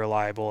going to be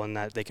reliable, and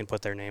that they can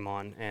put their name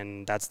on.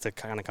 And that's the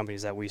kind of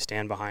companies that we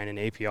stand behind, and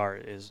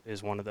APR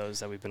is one of those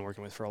that we've been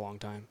working with for a long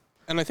time.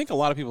 And I think a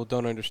lot of people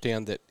don't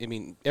understand that,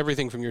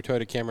 everything from your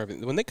Toyota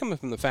Camry, when they come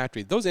from the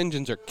factory, those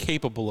engines are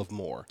capable of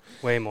more.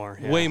 Way more.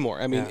 Yeah. Way more.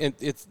 They're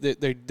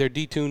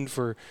detuned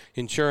for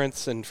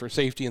insurance and for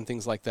safety and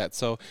things like that.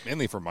 So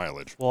mainly for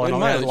mileage. Well, and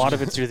a lot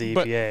of it's through the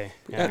EPA.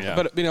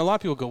 But a lot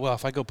of people go, well,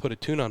 if I go put a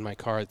tune on my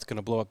car, it's going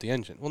to blow up the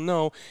engine. Well,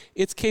 no,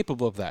 it's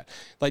capable of that.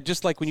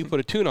 Just like when you put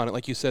a tune on it,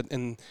 like you said,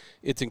 and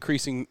it's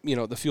increasing,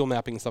 the fuel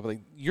mapping and stuff like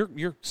that,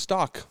 your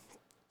stock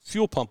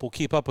fuel pump will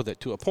keep up with it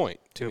to a point.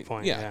 To a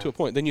point.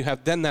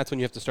 Then that's when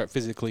you have to start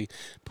physically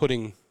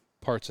putting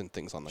parts and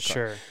things on the car.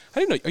 Sure. I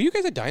didn't know. Are you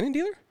guys a Dynon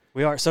dealer?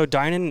 We are. So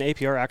Dynon and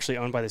AP are actually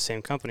owned by the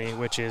same company,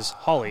 which is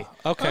Holley.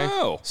 Okay.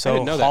 Oh, so I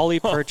didn't know that. Holley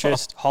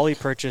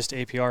purchased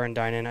APR and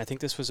Dynon. I think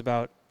this was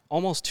about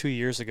almost 2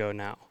 years ago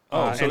now.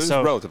 So this is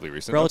relatively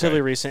recent.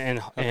 Relatively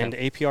recent, and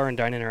APR and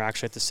Dynon are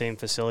actually at the same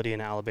facility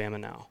in Alabama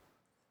now.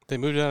 They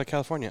moved it out of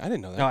California. I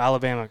didn't know that. No,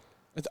 Alabama.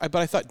 But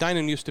I thought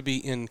Dynon used to be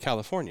in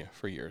California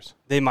for years.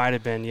 They might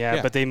have been,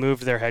 yeah, but they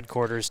moved their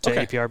headquarters to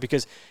APR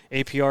because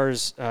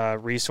APR's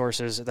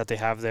resources that they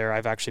have there,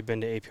 I've actually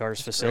been to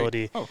APR's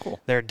facility. Great. Oh, cool.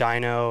 Their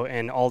dyno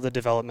and all the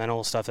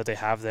developmental stuff that they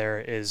have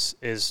there is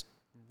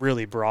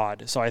really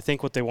broad. So I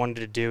think what they wanted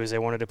to do is they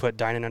wanted to put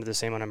Dynon under the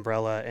same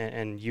umbrella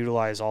and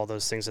utilize all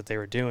those things that they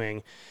were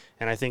doing.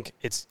 And I think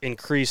it's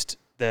increased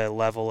the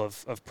level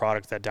of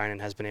product that Dynon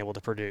has been able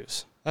to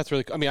produce. That's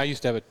really cool. I mean, I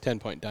used to have a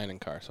 10-point Dynon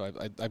car, so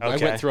I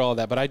went through all of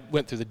that, but I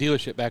went through the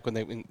dealership back when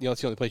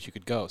it's the only place you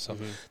could go. So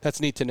that's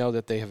neat to know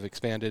that they have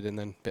expanded and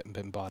then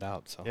been bought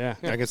out. So yeah,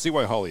 I can see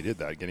why Holly did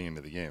that, getting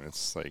into the game.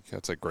 It's like,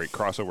 that's a great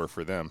crossover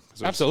for them.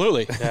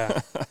 Absolutely.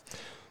 Yeah.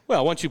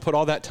 Well, once you put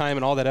all that time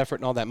and all that effort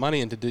and all that money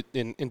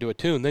into a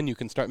tune, then you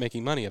can start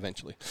making money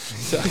eventually.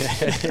 So,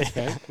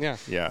 yeah.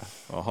 Yeah.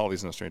 Well,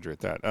 Holly's no stranger at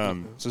that.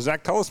 So,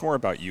 Zach, tell us more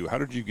about you. How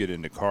did you get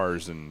into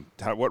cars, and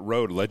what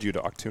road led you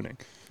to Achtuning?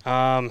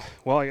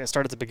 Well, I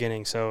started at the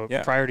beginning. So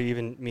prior to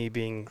even me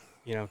being,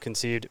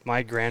 conceived,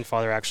 my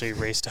grandfather actually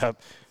raced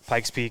up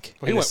Pikes Peak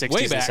in the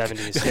 60s and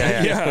 70s.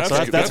 Yeah.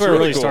 So that's where it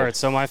really starts.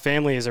 So my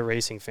family is a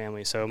racing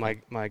family. So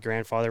my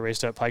grandfather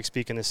raced up Pikes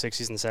Peak in the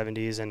 60s and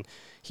 70s, and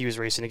he was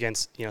racing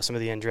against, some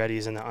of the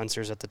Andrettis and the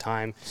Unsers at the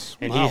time.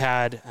 And he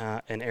had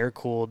an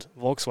air-cooled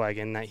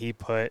Volkswagen that he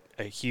put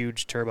a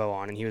huge turbo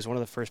on, and he was one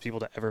of the first people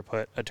to ever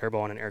put a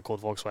turbo on an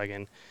air-cooled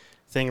Volkswagen.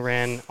 Thing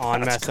ran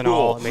on methanol.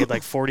 Cool. It made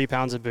like 40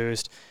 pounds of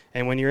boost.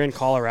 And when you're in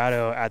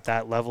Colorado at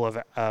that level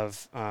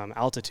of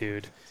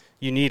altitude,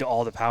 you need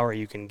all the power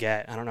you can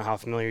get. I don't know how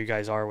familiar you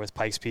guys are with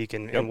Pikes Peak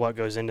and what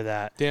goes into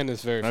that. Dan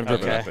is very familiar. I've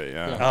driven up it,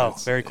 yeah. Oh,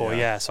 very cool.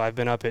 Yeah. So I've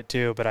been up it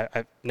too, but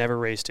I've never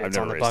raced it. It's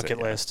on the bucket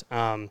list.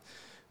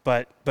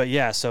 But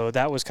yeah, so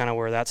that was kind of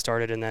where that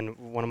started. And then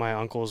one of my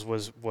uncles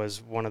was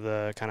one of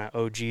the kind of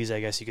OGs, I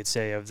guess you could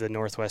say, of the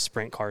Northwest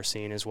sprint car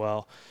scene as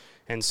well.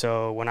 And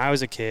so when I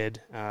was a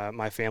kid,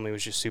 my family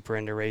was just super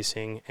into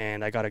racing,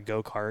 and I got a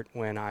go-kart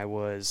when I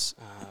was,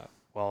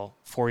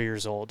 4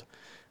 years old.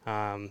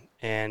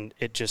 And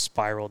it just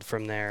spiraled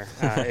from there.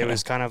 It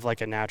was kind of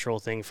like a natural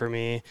thing for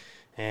me.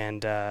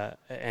 And I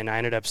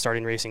ended up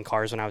starting racing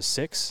cars when I was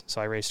 6. So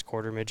I raced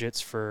quarter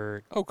midgets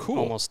for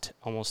almost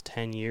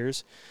 10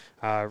 years.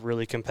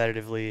 Really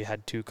competitively,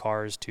 had 2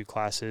 cars, 2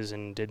 classes,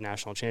 and did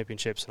national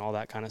championships and all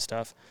that kind of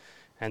stuff.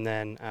 And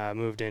then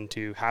moved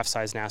into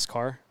half-size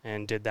NASCAR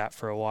and did that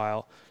for a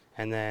while.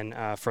 And then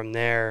from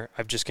there,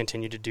 I've just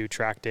continued to do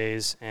track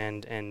days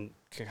and kind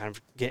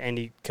of get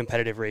any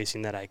competitive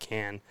racing that I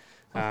can,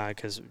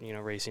 because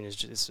racing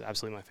is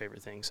absolutely my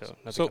favorite thing. So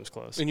nothing comes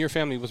close. In your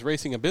family, was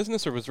racing a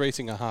business or was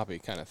racing a hobby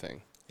kind of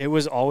thing? It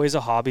was always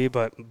a hobby,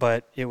 but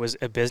it was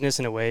a business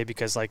in a way,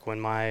 because like when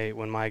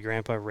my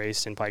grandpa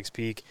raced in Pikes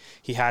Peak,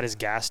 he had his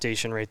gas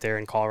station right there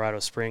in Colorado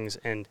Springs,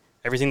 and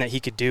everything that he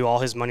could do, all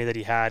his money that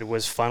he had,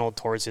 was funneled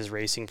towards his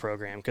racing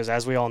program. Because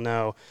as we all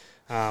know,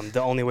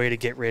 the only way to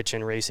get rich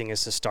in racing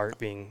is to start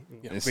being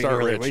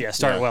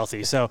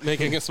wealthy. So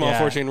making a small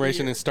fortune in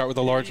racing and start with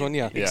a large one.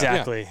 Yeah,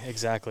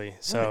 exactly.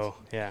 So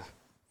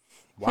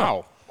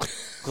wow,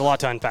 there's a lot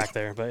to unpack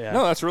there, but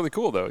no, that's really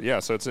cool though. Yeah,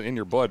 so it's in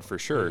your blood for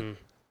sure.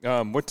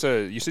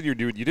 You said you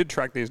did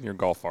track days in your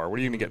Golf R. What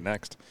are you gonna get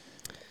next?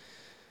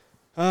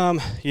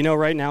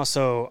 Right now,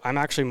 so I'm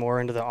actually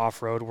more into the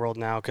off-road world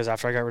now, because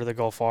after I got rid of the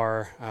Golf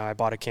R, I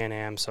bought a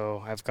Can-Am,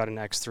 so I've got an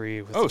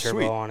X3 with the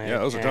turbo on it. Yeah,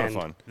 those are a ton of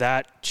fun.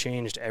 That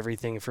changed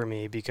everything for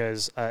me,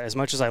 because as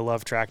much as I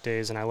love track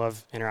days and I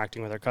love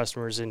interacting with our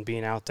customers and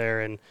being out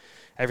there and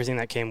everything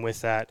that came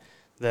with that,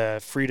 the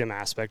freedom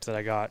aspect that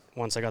I got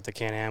once I got the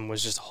Can-Am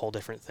was just a whole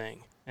different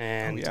thing.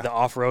 And the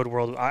off-road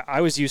world, I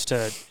was used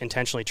to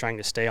intentionally trying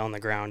to stay on the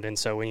ground. And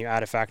so when you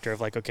add a factor of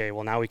like, okay,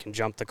 well, now we can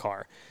jump the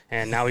car,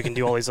 and now we can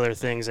do all these other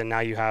things, and now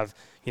you have,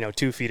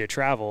 2 feet of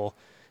travel,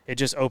 it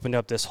just opened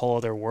up this whole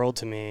other world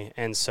to me.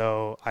 And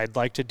so I'd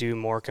like to do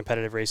more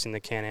competitive racing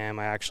than Can-Am.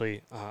 I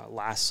actually,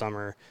 last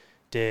summer,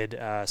 did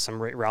some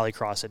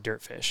rallycross at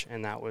Dirtfish,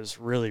 and that was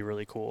really,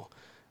 really cool.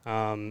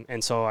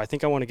 And so I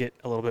think I want to get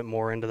a little bit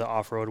more into the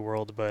off-road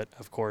world, but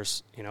of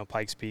course,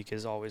 Pikes Peak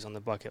is always on the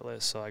bucket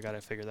list, so I got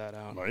to figure that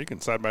out. Well, you can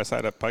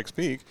side-by-side up Pikes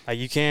Peak.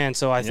 You can.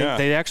 So I think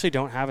they actually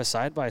don't have a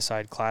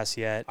side-by-side class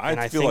yet.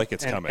 I feel like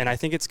it's coming. And I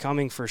think it's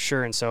coming for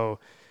sure. And so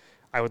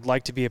I would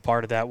like to be a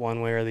part of that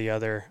one way or the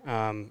other.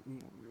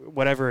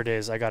 Whatever it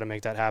is, I got to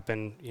make that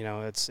happen.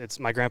 It's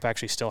my grandpa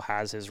actually still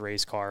has his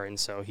race car, and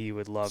so he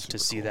would love to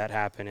see that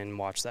happen and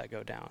watch that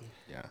go down.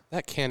 Yeah,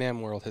 that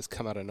Can-Am world has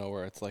come out of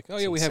nowhere. It's like,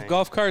 we have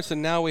golf carts,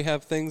 and now we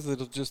have things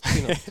that'll just,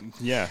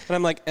 yeah. And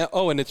I'm like,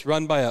 and it's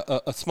run by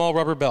a small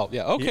rubber belt.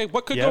 Yeah, okay,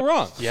 what could go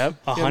wrong?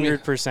 Yep,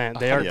 100%.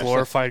 They are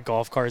glorified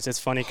golf carts. It's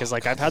funny because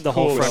I've had the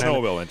whole front end.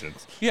 Snowmobile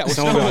engines. Yeah, with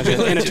snowmobile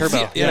engines in a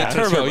turbo. Yeah, a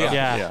turbo.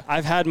 Yeah.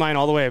 I've had mine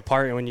all the way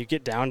apart, and when you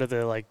get down to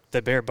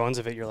the bare bones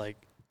of it, you're like,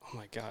 oh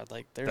my God,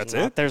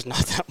 there's not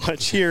that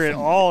much here at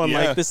all. And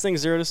this thing's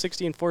 0 to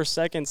 60 in 4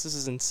 seconds. This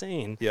is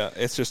insane. Yeah,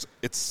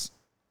 it's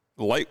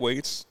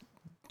lightweights,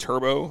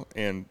 turbo,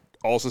 and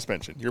all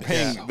suspension. You're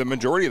paying the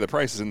majority of the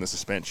price is in the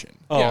suspension.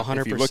 Oh, yeah,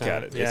 100%. If you look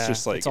at it, it's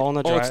just like it's all in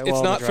the drive.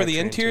 It's not for the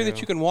interior that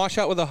you can wash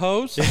out with a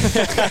hose.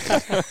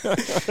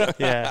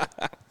 Yeah.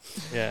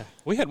 Yeah.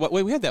 We had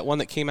that one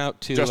that came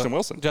out to Justin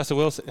Wilson.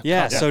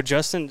 Yeah, so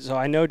Justin,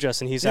 I know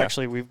Justin. He's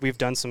actually we've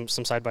done some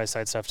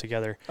side-by-side stuff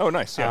together. Oh,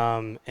 nice.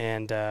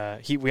 Yeah.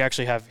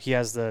 He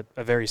has a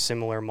very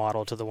similar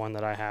model to the one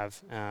that I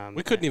have.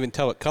 We couldn't even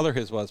tell what color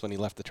his was when he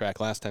left the track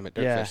last time at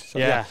Dirtfish. So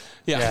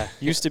yeah.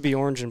 Used to be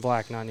orange and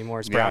black, not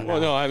anymore. It's brown now.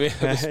 Well, no, I mean,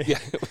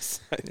 it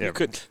was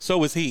so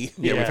was he.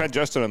 Yeah, we've had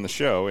Justin on the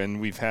show, and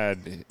we've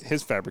had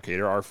his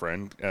fabricator, our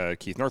friend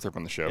Keith Northrup,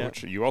 on the show,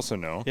 which you also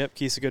know. Yep,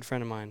 Keith's a good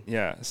friend of mine.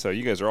 Yeah, so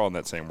you guys are all in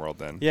that same world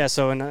then. Yeah,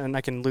 so and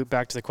I can loop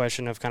back to the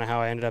question of kind of how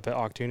I ended up at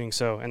Achtuning.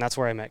 So, and that's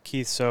where I met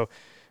Keith. So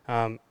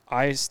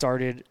I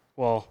started,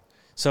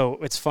 so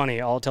it's funny.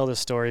 I'll tell this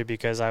story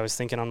because I was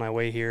thinking on my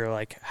way here,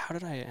 like, how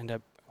did I end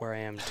up where I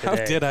am today? How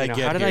did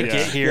I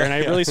get here? And I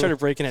really started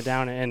breaking it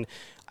down. And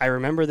I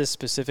remember this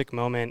specific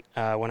moment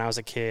when I was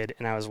a kid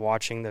and I was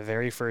watching the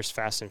very first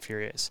Fast and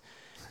Furious.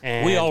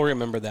 And we all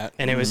remember that.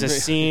 And it was a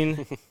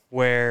scene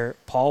where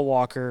Paul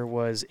Walker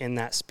was in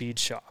that speed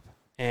shop.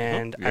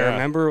 And I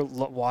remember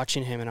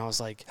watching him, and I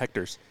was like,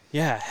 Hector's.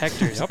 Yeah,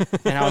 Hector's.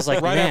 And I was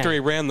like, right after he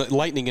ran the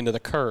lightning into the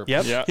curb.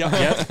 Yep.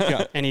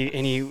 And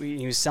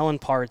he was selling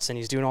parts, and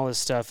he's doing all this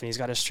stuff, and he's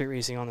got his street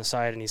racing on the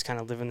side, and he's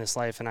kind of living this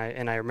life. And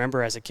I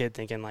remember as a kid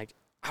thinking, like,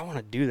 I want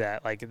to do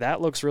that. Like,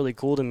 that looks really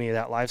cool to me.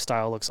 That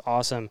lifestyle looks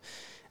awesome.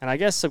 And I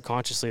guess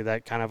subconsciously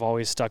that kind of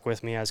always stuck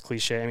with me as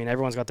cliche. I mean,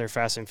 everyone's got their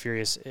Fast and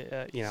Furious,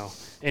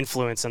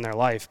 influence in their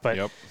life,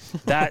 but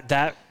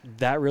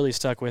that really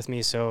stuck with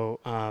me. So,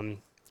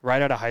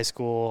 right out of high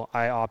school,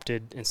 I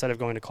opted, instead of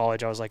going to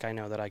college, I was like, I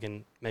know that I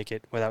can make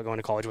it without going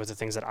to college with the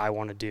things that I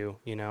want to do,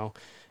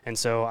 And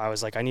so I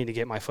was like, I need to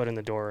get my foot in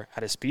the door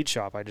at a speed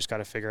shop. I just got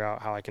to figure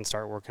out how I can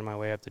start working my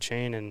way up the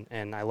chain.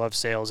 And I love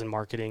sales and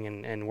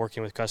marketing and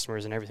working with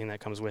customers and everything that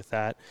comes with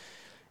that.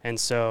 And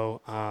so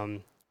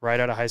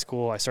right out of high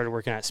school, I started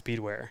working at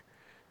Speedwear.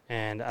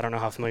 And I don't know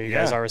how familiar you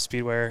guys are with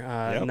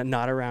Speedwear,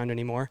 not around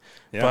anymore.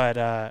 But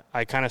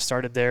I kind of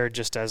started there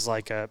just as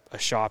like a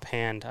shop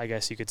hand, I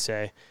guess you could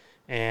say.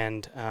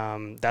 And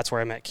that's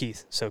where I met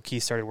Keith. So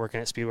Keith started working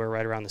at Speedwear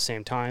right around the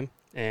same time.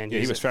 And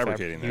he was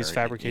fabricating there. He was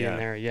fabricating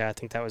there. Yeah, I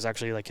think that was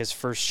actually like his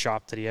first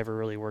shop that he ever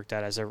really worked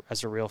at as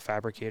a real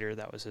fabricator.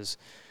 That was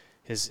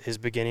his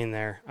beginning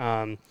there.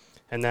 And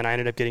then I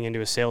ended up getting into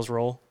a sales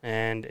role,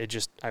 and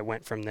I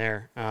went from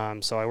there.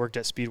 So I worked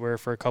at Speedwear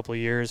for a couple of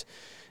years,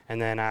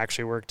 and then I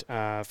actually worked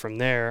from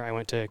there. I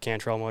went to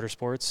Cantrell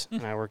Motorsports,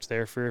 and I worked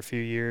there for a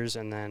few years,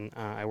 and then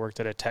I worked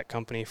at a tech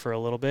company for a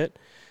little bit.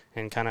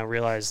 And kind of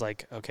realized,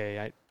 like,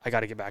 okay, I got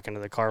to get back into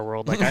the car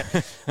world. Like,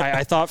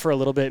 I thought for a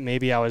little bit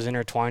maybe I was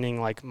intertwining,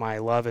 like, my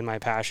love and my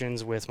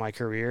passions with my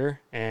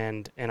career,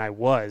 and I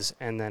was.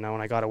 And then when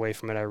I got away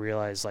from it, I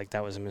realized, like,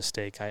 that was a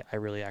mistake. I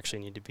really actually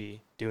need to be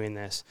doing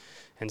this.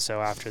 And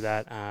so after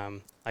that,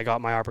 I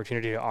got my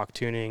opportunity at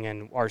Achtuning,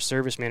 and our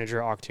service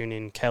manager at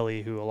Achtuning,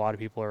 Kelly, who a lot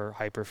of people are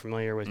hyper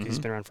familiar with, he's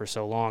been around for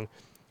so long,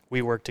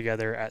 we worked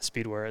together at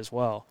Speedwear as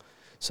well.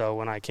 So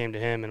when I came to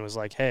him and was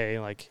like, hey,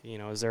 like,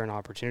 is there an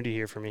opportunity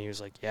here for me? He was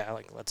like, yeah,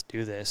 like, let's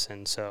do this.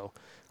 And so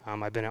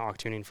I've been at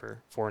Achtuning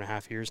for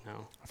 4.5 years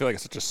now. I feel like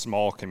it's such a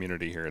small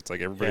community here. It's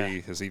like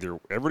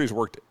everybody's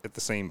worked at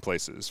the same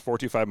places.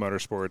 425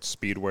 Motorsports,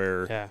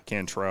 Speedwear,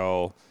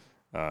 Cantrell,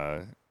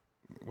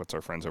 what's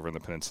our friends over in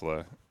the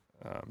peninsula?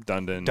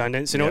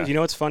 Dundon. So you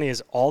know what's funny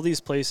is all these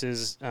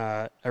places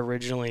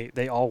originally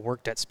they all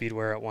worked at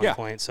Speedwear at one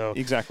point. So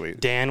exactly.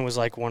 Dan was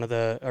like one of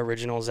the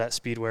originals at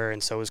Speedwear,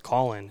 and so was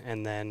Colin.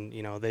 And then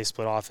they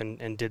split off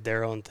and did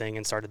their own thing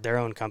and started their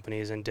own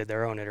companies and did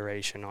their own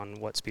iteration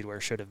on what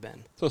Speedwear should have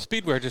been. So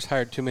Speedwear just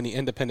hired too many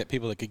independent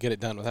people that could get it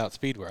done without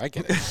Speedwear. I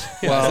get it.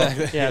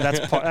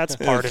 That's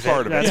part of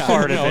it. That's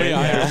part of it.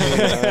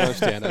 I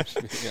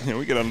understand.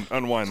 We could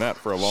unwind that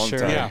for a long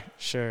time. Yeah,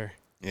 sure.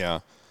 Yeah.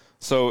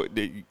 So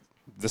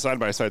the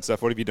side-by-side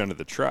stuff, what have you done to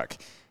the truck?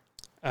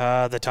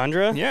 The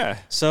Tundra? Yeah.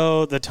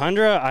 So the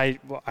Tundra, I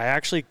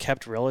actually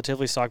kept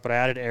relatively stock, but I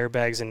added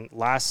airbags. And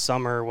last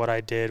summer what I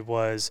did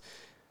was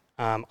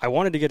I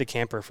wanted to get a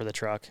camper for the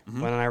truck.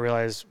 When I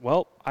realized,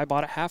 I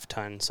bought a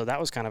half-ton, so that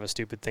was kind of a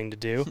stupid thing to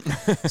do.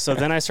 So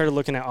then I started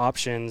looking at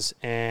options,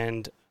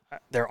 and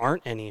there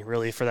aren't any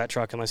really for that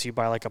truck unless you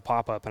buy like a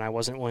pop-up, and I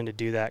wasn't willing to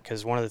do that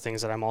because one of the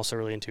things that I'm also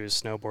really into is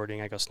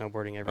snowboarding. I go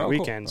snowboarding every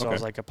weekend, so I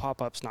was like, a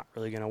pop-up's not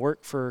really going to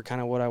work for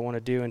kind of what I want to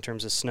do in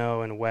terms of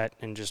snow and wet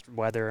and just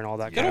weather and all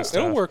that kind of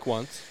stuff. It'll work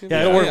once.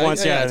 Yeah, it'll work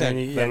once, and then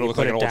it'll look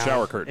like an old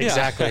shower curtain.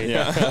 Exactly.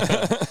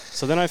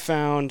 So then I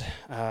found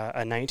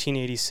a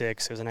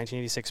 1986. It was a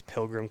 1986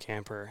 Pilgrim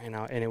camper,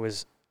 and it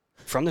was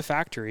from the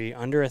factory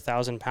under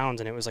 1,000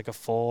 pounds, and it was like a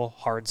full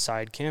hard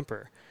side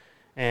camper.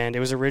 And it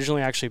was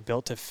originally actually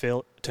built to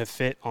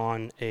fit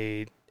on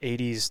a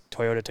 80s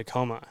Toyota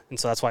Tacoma. And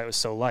so that's why it was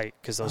so light,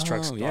 because those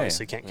trucks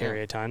obviously can't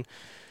carry a ton.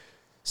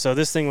 So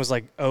this thing was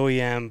like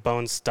OEM,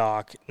 bone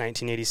stock,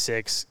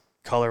 1986,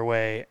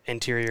 colorway,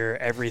 interior,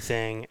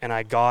 everything. And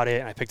I got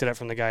it, and I picked it up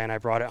from the guy, and I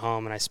brought it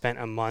home, and I spent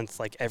a month,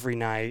 like every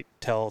night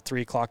till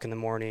 3 o'clock in the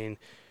morning,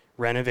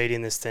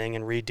 renovating this thing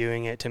and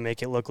redoing it to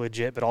make it look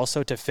legit, but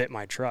also to fit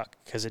my truck,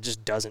 because it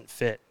just doesn't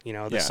fit. You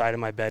know, the side of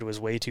my bed was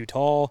way too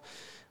tall.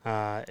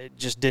 It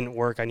just didn't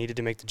work. I needed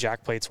to make the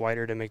jack plates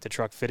wider to make the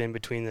truck fit in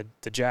between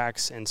the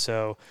jacks. And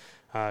so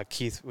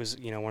Keith was,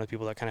 you know, one of the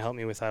people that kind of helped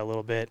me with that a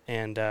little bit,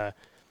 and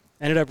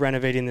ended up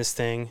renovating this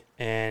thing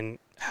and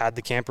had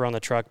the camper on the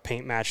truck,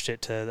 paint matched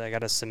it to, I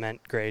got a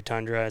cement gray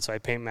Tundra, so I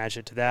paint matched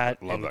it to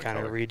that and kind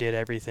of redid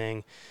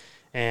everything.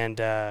 And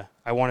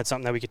I wanted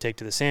something that we could take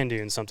to the sand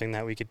dunes, something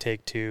that we could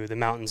take to the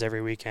mountains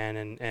every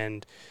weekend.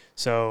 And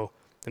so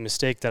the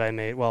mistake that I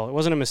made, well, it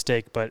wasn't a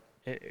mistake, but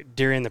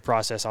during the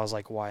process, I was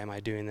like, why am I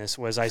doing this?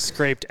 Was I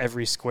scraped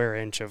every square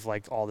inch of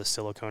like all the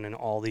silicone and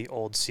all the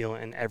old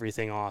sealant and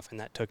everything off. And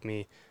that took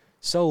me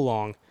so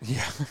long.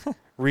 Yeah.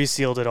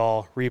 Resealed it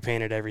all,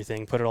 repainted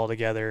everything, put it all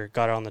together,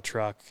 got it on the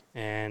truck,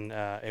 and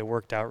it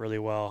worked out really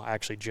well. I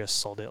actually just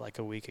sold it like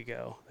a week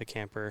ago, the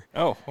camper.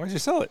 Oh, why did you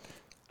sell it?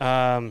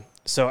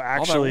 So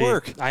actually, all that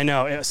work. I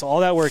know. So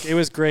all that work, it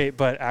was great,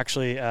 but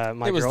actually, it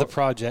was the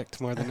project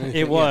more than anything.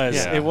 It was.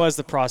 Yeah. It was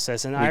the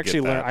process, and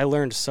I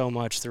learned so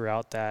much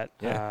throughout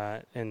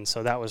that, and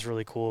so that was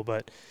really cool.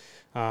 But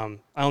I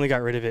only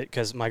got rid of it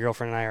because my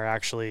girlfriend and I are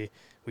actually.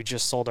 We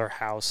just sold our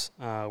house.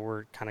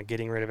 We're kind of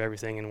getting rid of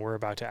everything, and we're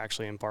about to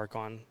actually embark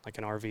on like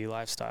an RV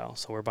lifestyle.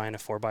 So we're buying a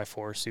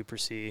 4x4 Super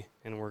C,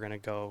 and we're going to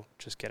go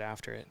just get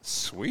after it.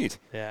 Sweet.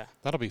 Yeah.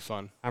 That'll be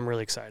fun. I'm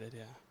really excited,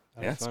 yeah.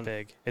 It's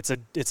big.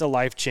 It's a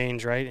life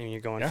change, right? And you're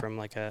going from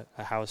like a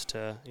house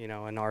to, you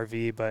know, an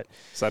RV, but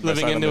side by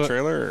side on the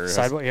trailer?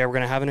 We're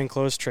going to have an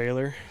enclosed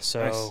trailer.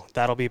 So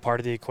that'll be part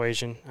of the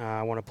equation.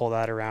 I want to pull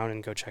that around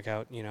and go check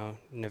out, you know,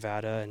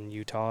 Nevada and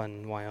Utah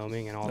and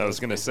Wyoming and all that. I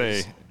was going to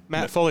say,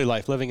 Matt Foley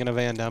life, living in a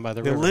van down by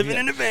the river. Living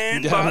in a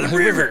van by the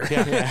river.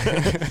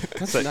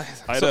 That's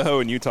nice. Idaho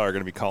and Utah are going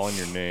to be calling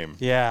your name.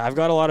 Yeah, I've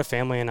got a lot of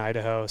family in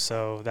Idaho,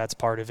 so that's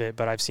part of it.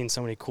 But I've seen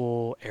so many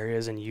cool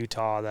areas in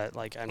Utah that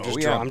like I'm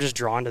just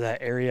drawn to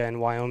that area, in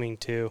Wyoming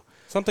too.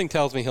 Something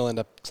tells me he'll end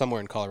up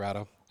somewhere in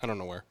Colorado. I don't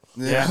know where.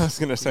 Yeah, I was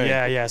going to say.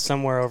 Yeah,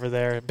 somewhere over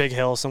there. Big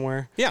Hill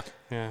somewhere. Yeah.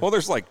 Well,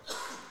 there's like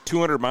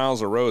 200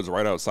 miles of roads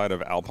right outside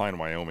of Alpine,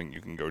 Wyoming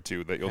you can go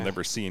to that you'll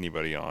never see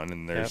anybody on,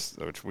 and there's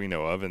which we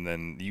know of. And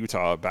then the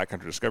Utah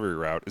Backcountry Discovery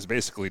Route is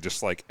basically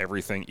just like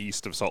everything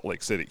east of Salt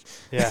Lake City.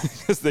 Yeah.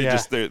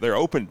 Because they're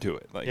open to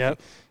it. Like, yeah,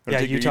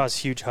 Utah's a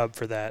huge hub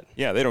for that.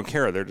 Yeah, they don't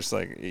care. They're just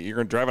like, you're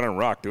going to drive it on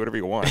rock, do whatever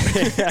you want.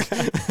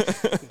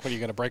 What, are you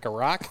going to break a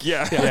rock?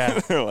 Yeah.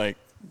 They're like,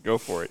 go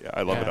for it. Yeah,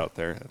 I love it out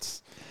there.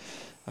 That's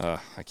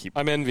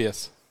I'm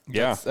envious.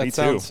 Yeah, that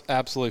sounds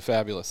absolutely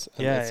fabulous.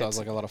 And yeah, it sounds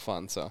like a lot of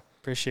fun. So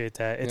appreciate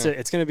that.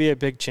 It's going to be a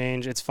big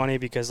change. It's funny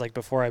because like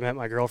before I met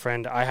my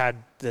girlfriend, I had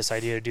this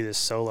idea to do this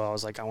solo. I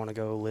was like, I want to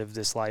go live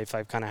this life.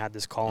 I've kind of had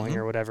this calling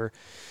or whatever.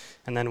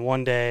 And then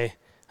one day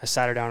I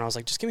sat her down and I was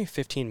like, just give me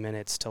 15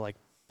 minutes to like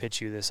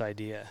pitch you this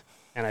idea.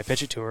 And I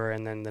pitch it to her,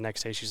 and then the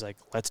next day she's like,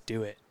 let's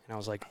do it. And I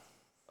was like,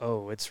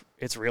 oh,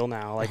 it's real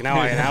now. Like now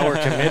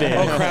we're committed.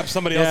 Oh crap,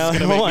 somebody else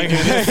is going to make me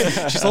do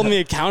this. She's holding me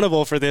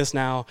accountable for this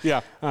now.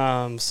 Yeah.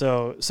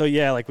 So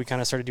yeah, like we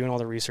kind of started doing all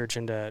the research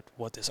into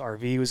what this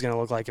RV was going to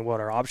look like and what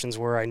our options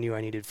were. I knew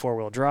I needed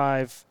 4-wheel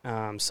drive.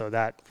 So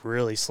that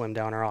really slimmed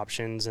down our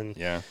options. And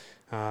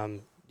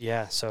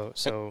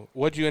so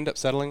what'd you end up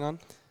settling on?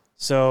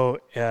 So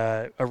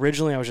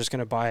originally I was just going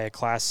to buy a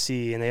Class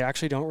C, and they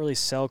actually don't really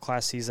sell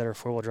Class Cs that are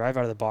 4-wheel drive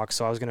out of the box.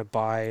 So I was going to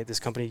buy this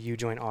company,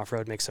 U-Joint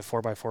Off-Road, makes a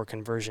 4x4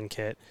 conversion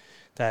kit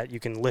that you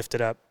can lift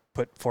it up,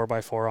 put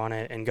 4x4 on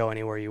it, and go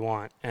anywhere you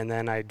want. And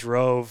then I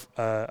drove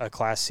a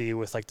Class C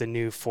with like the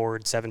new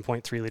Ford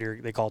 7.3 liter,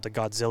 they call it the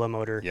Godzilla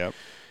motor. Yep.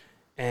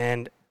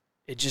 And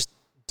it just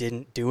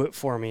didn't do it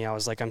for me. I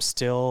was like, I'm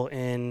still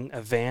in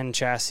a van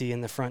chassis in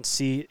the front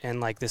seat,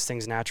 and like this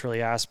thing's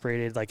naturally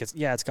aspirated. Like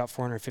it's got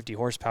 450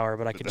 horsepower,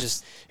 but it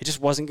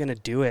just wasn't going to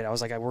do it. I was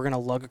like, we're going to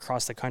lug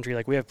across the country.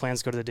 Like we have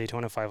plans to go to the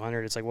Daytona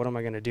 500. It's like, what am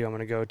I going to do? I'm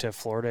going to go to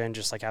Florida and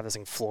just like have this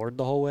thing floored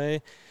the whole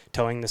way,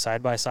 towing the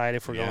side by side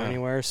if we're going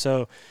anywhere.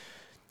 So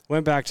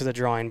went back to the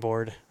drawing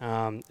board,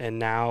 and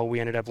now we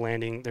ended up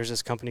landing. There's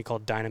this company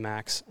called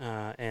Dynamax,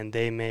 and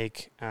they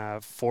make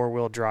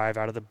 4-wheel drive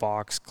out of the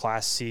box,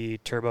 Class C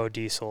turbo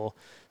diesel.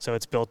 So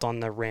it's built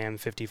on the Ram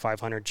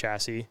 5500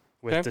 chassis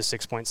with the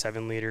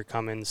 6.7 liter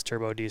Cummins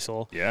turbo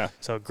diesel. Yeah.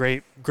 So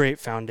great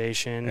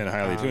foundation. And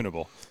highly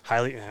tunable.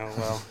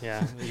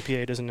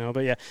 EPA doesn't know,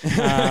 but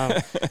yeah.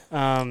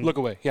 Look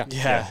away. Yeah.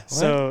 Yeah.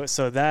 So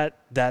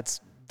that's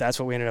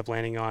what we ended up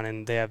landing on,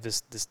 and they have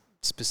this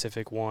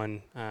specific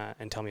one,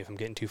 and tell me if I'm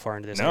getting too far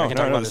into this. I can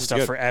talk about this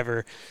stuff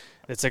forever.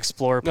 It's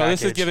Explorer package. No,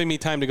 this is giving me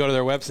time to go to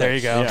their website. There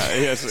you go.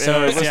 Yeah,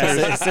 So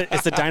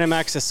it's the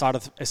Dynamax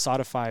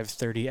Asada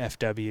 530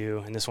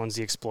 FW, and this one's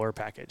the Explorer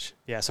package.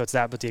 Yeah, so it's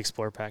that, but the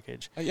Explorer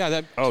package.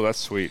 That's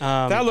sweet.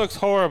 That looks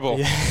horrible.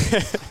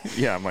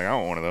 Yeah, I'm like, I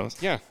want one of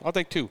those. Yeah, I'll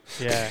take 2.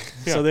 Yeah.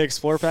 So the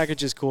Explorer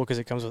package is cool because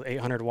it comes with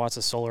 800 watts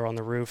of solar on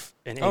the roof,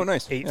 an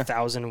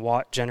 8,000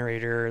 watt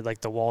generator.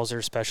 Like the walls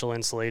are special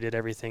insulated,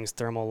 everything's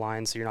thermal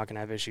lined, so you're not going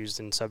to have issues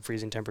in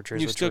sub-freezing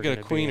temperatures. You still get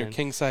a queen or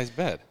king size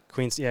bed.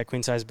 Queen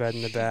size bed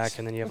in the back,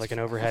 and then you have like an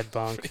overhead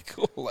bunk. Pretty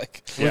cool.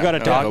 We've got a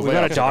dog. We've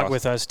got a dog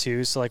with us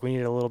too, so like we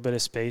need a little bit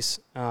of space.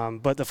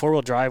 But the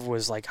 4-wheel drive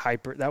was like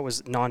that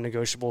was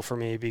non-negotiable for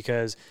me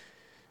because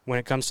when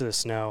it comes to the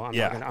snow, I'm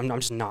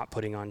just not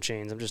putting on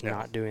chains. I'm just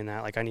not doing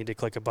that. Like I need to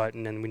click a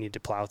button and we need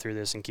to plow through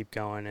this and keep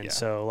going. And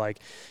so like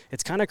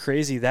it's kind of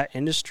crazy that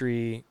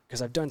industry,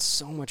 because I've done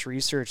so much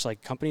research.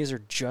 Like companies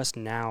are just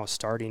now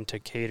starting to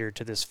cater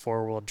to this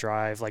 4-wheel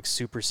drive like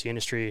Super C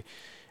industry.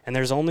 And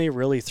there's only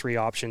really 3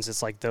 options.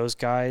 It's like those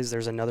guys.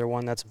 There's another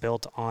one that's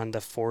built on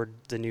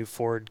the new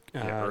Ford.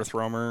 Earth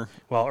Roamer.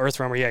 Well, Earth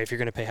Roamer, if you're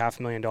going to pay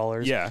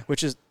 $500,000. Yeah.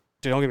 Which is,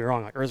 don't get me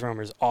wrong, like Earth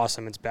Roamer is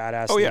awesome. It's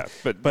badass. Oh, yeah.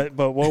 But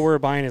what we're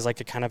buying is like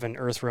a kind of an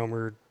Earth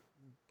Roamer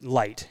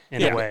light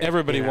in a way.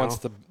 Everybody wants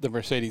the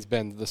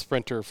Mercedes-Benz, the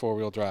Sprinter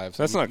 4-wheel drive.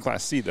 That's not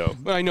Class C though.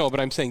 But I know, but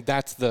I'm saying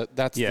that's the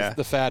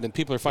fad, and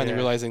people are finally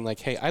realizing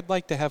like, hey, I'd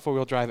like to have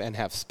 4-wheel drive and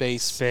have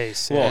space.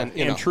 Well,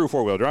 and true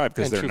 4-wheel drive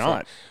because they're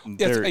not.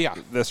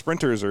 The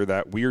Sprinters are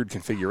that weird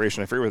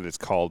configuration. I forget what it's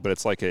called, but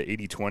it's like a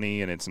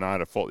 80/20, and it's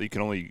not a full. You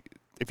can only.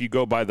 If you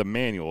go by the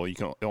manual, you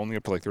can only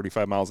up to like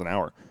 35 miles an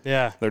hour.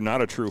 Yeah. They're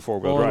not a true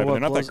 4-wheel drive, and they're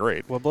not that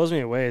great. What blows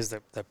me away is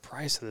the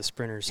price of the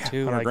Sprinters,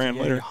 too.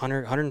 $100,000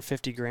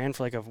 $150,000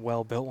 for like a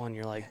well-built one.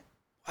 You're like,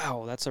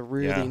 wow, that's a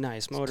really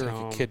nice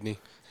motorhome. Like a kidney.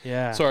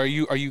 Yeah. So are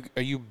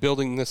you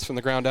building this from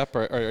the ground up,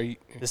 or are you?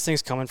 This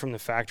thing's coming from the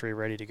factory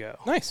ready to go.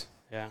 Nice.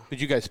 Yeah.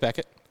 Did you guys spec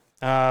it?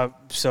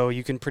 So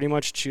you can pretty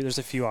much choose. There's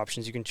a few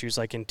options. You can choose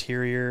like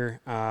interior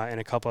and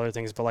a couple other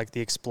things, but like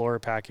the Explorer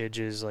package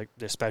is like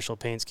the special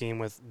paint scheme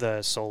with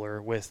the solar,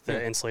 with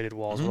the insulated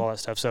walls, with all that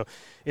stuff. So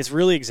it's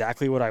really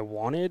exactly what I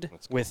wanted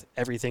with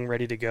everything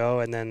ready to go.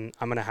 And then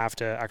I'm gonna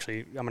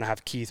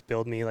have Keith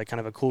build me like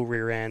kind of a cool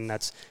rear end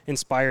that's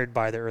inspired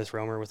by the Earth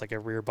Roamer with like a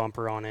rear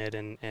bumper on it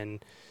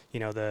and you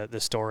know the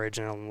storage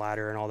and a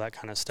ladder and all that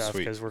kind of stuff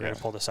because we're gonna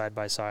pull the side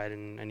by side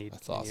and need.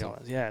 That's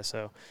awesome.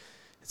 So.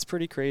 It's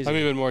pretty crazy. I'm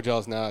even more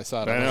jealous now. I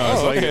saw it. I know.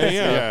 Oh, okay.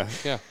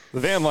 Yeah. The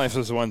van life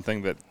is one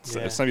thing that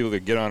some people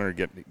could get on or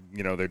get,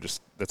 they're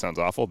just, that sounds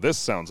awful. This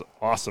sounds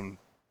awesome.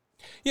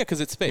 Yeah,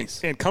 because it's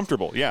space. And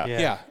comfortable,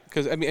 Yeah,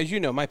 because, I mean, as you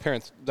know, my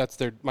parents,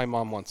 my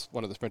mom wants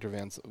one of the Sprinter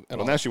vans.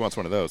 Well, now she wants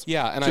one of those.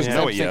 Yeah. And she doesn't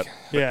know it yet.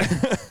 Yeah.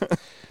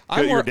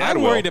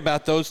 I'm worried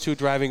about those two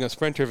driving a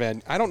Sprinter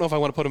van. I don't know if I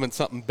want to put them in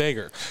something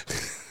bigger.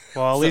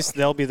 Well, at least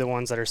they'll be the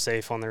ones that are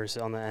safe on the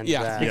end. Yeah,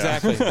 of that.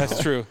 Exactly.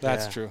 That's true.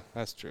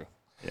 That's true.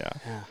 Yeah.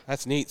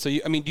 That's neat. So,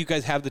 do you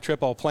guys have the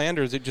trip all planned,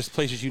 or is it just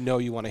places you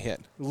want to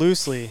hit?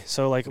 Loosely.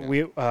 So, like,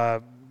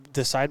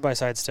 the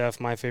side-by-side stuff,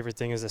 my favorite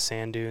thing is the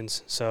sand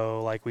dunes.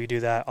 So, like, we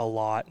do that a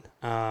lot.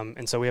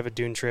 And so we have a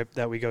dune trip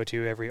that we go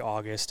to every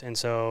August. And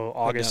so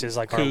August is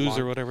like our Coos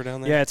or whatever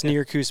down there? Yeah, it's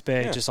near Coos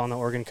Bay, just on the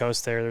Oregon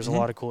coast there. There's a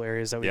lot of cool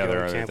areas that we go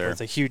to camp with.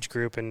 It's a huge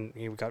group, and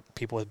we've got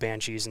people with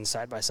Banshees and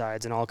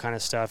side-by-sides and all kind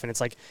of stuff. And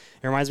it's like,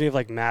 it reminds me of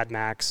like Mad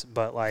Max,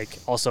 but like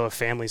also a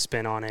family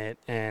spin on it.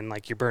 And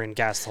like you're burning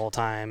gas the whole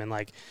time. And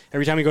like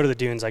every time you go to the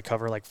dunes, I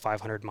cover like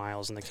 500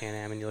 miles in the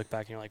Can-Am. And you look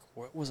back and you're like,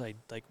 what was I,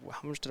 like,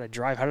 how much did I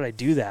drive? How did I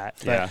do that?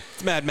 But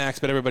it's Mad Max,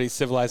 but everybody's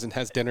civilized and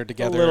has dinner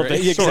together. A little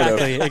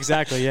bit.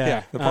 Exactly, yeah.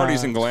 The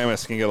parties in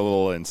Glamis can get a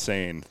little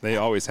insane. They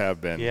always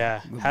have been.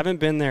 Yeah. Haven't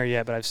been there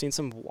yet, but I've seen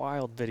some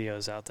wild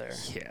videos out there.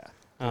 Yeah.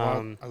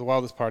 The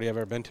wildest party I've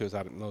ever been to is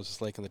out at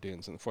Moses Lake in the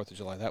dunes on the 4th of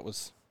July. That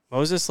was...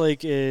 Moses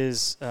Lake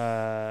is...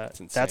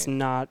 that's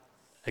not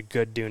a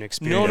good dune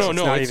experience. No,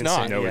 it's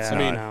not. No, it's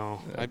not.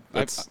 No.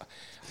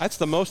 That's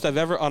the most I've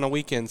ever on a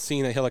weekend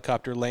seen a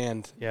helicopter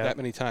land that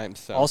many times.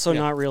 So, also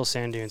not real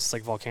sand dunes. It's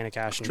like volcanic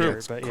ash and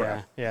dirt. But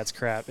crap. It's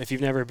crap. If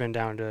you've never been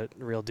down to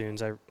real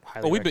dunes, I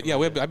highly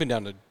recommend I've been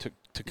down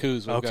to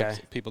Coos. We've got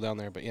people down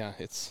there. But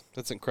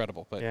that's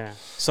incredible. But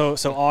So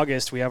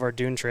August, we have our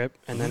dune trip,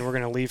 and then we're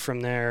going to leave from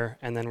there,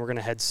 and then we're going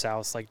to head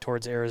south, like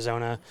towards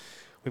Arizona.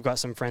 We've got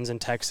some friends in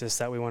Texas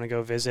that we want to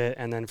go visit,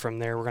 and then from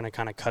there we're going to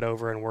kind of cut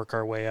over and work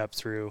our way up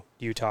through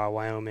Utah,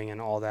 Wyoming,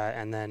 and all that,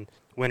 and then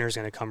winter's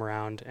going to come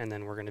around, and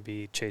then we're going to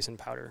be chasing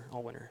powder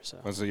all winter.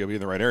 So you'll be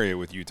in the right area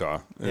with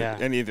Utah. Yeah.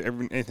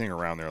 Anything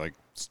around there, like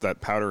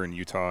that powder in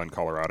Utah and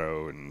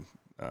Colorado and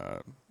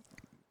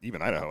even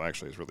Idaho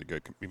actually is really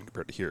good, even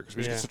compared to here, because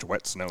we just get such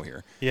wet snow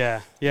here. Yeah.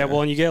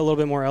 Well, and you get a little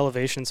bit more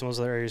elevation in some of those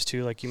other areas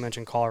too. Like you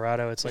mentioned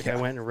Colorado. It's like I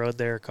went and rode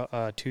there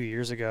 2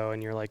 years ago,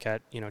 and you're like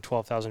at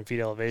 12,000 feet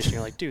elevation.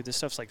 You're like, dude, this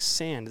stuff's like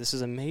sand. This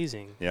is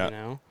amazing. Yeah. You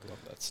know? Love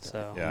that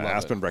stuff. So,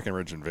 Aspen,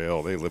 Breckenridge, and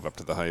Vail, they live up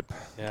to the hype.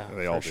 Yeah,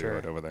 they all do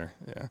it over there.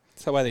 Yeah.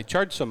 That's why they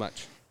charge so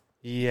much.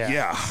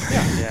 Yeah.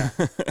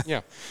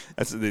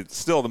 That's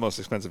still the most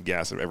expensive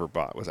gas I've ever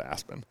bought was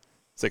Aspen.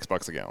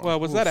 $6 a gallon. Well,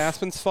 was that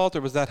Aspen's fault,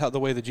 or was that the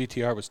way the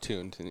GTR was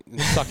tuned? No.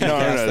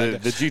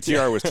 The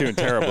GTR was tuned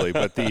terribly,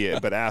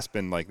 but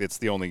Aspen, like, it's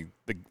the only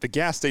the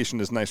gas station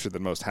is nicer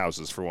than most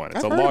houses for one.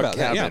 It's a log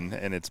cabin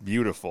and it's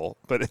beautiful,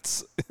 but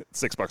it's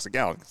 $6 a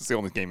gallon. It's the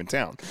only game in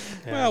town.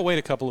 Yeah. Well, wait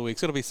a couple of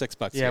weeks; it'll be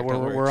 $6. Yeah,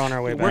 we're on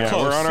our way back. We're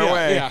close. We're on our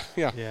way.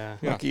 Yeah.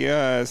 Lucky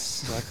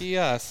us. Lucky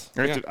us.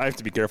 I have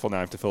to be careful now. I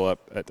have to fill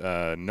up at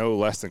no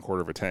less than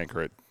quarter of a tank,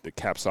 or it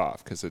caps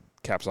off because it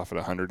caps off at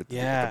 100 at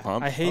the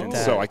pump. I hate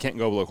that. So I can't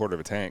go below a quarter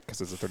of a tank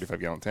because it's a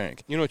 35-gallon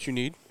tank. You know what you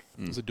need?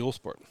 It's a dual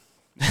sport.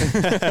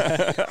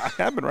 I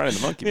have been riding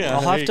the Monkey. Yeah,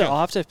 I'll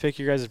have to pick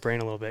your guys'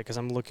 brain a little bit because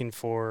I'm looking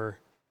for.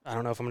 I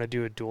don't know if I'm going to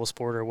do a dual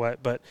sport or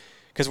what, but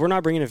because we're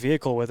not bringing a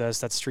vehicle with us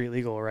that's street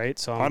legal, right?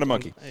 So Honda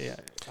Monkey.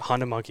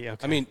 Honda Monkey.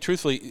 Okay. I mean,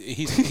 truthfully,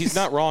 he's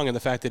not wrong in the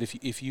fact that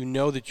if you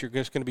know that you're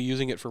just going to be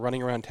using it for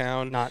running around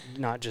town.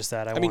 Not just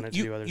that. I want it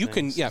to do other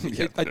things.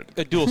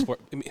 A dual sport.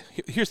 I mean,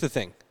 here's the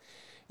thing: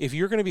 if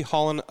you're going to be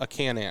hauling a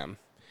Can-Am,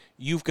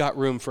 you've got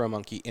room for a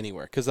Monkey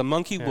anywhere because a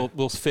Monkey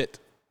will fit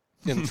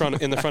in the front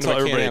of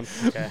a Can-Am.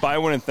 Okay. Buy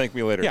one and thank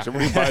me later. Yeah. So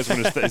everybody buys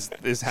one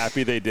is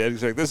happy they did.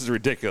 It's like, this is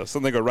ridiculous.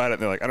 Then they go ride it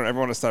and they're like, I don't ever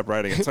want to stop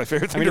riding it. It's my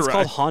favorite thing to ride. It's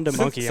called Honda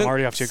Monkey. I'm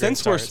already off to a great start.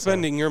 Since we're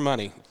spending your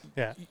money,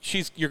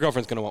 your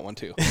girlfriend's going to want one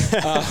too.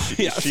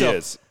 She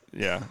is.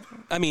 Yeah.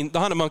 I mean, the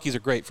Honda Monkeys are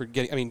great for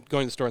going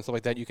to the store and stuff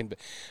like that. You can,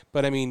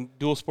 but I mean,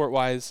 dual sport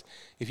wise,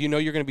 if you know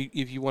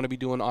if you want to be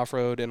doing off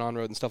road and on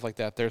road and stuff like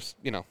that, there's,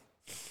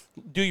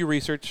 do your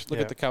research. Look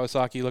at the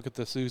Kawasaki. Look at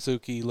the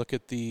Suzuki. Look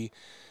at the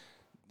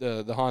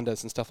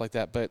Hondas and stuff like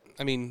that. But,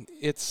 I mean,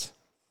 it's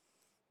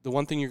the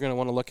one thing you're going to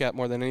want to look at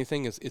more than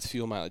anything is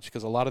fuel mileage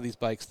because a lot of these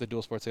bikes, the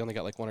dual sports, they only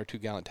got like 1 or 2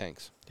 gallon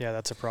tanks. Yeah,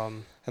 that's a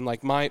problem. And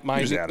like the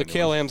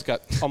KLM's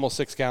got almost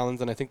 6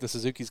 gallons, and I think the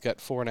Suzuki's got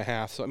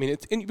 4.5. So, I mean,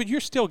 but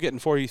you're still getting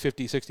 40,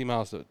 50, 60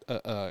 miles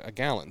a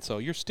gallon. So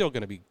you're still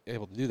going to be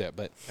able to do that.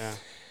 But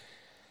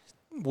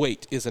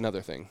weight is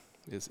another thing.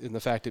 Is in the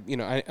fact that,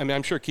 I mean,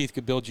 I'm sure Keith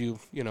could build you,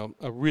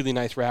 a really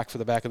nice rack for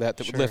the back of that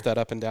would lift that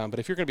up and down. But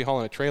if you're going to be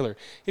hauling a trailer,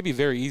 it'd be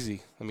very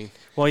easy. I mean,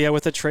 well, yeah,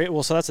 with the trailer.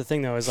 Well, so that's the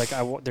thing though, is like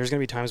there's going to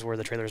be times where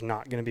the trailer's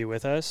not going to be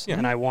with us,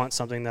 and I want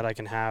something that I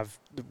can have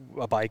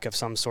a bike of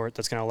some sort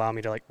that's going to allow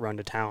me to like run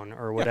to town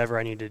or whatever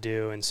I need to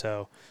do. And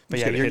so, but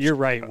you're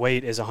right.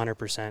 Weight is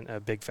 100% a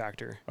big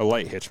factor. A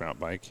light hitch mount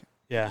bike.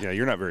 Yeah,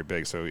 you're not very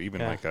big, so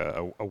even like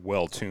a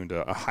well-tuned,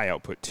 a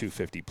high-output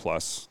 250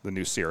 plus, the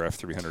new CRF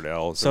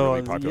 300L is a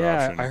really popular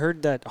option. I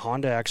heard that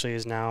Honda actually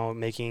is now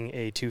making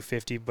a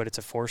 250, but it's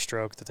a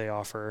 4-stroke that they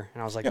offer,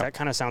 and I was like, that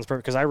kind of sounds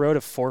perfect, because I rode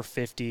a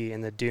 450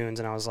 in the dunes,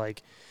 and I was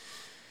like,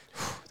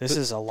 this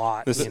is a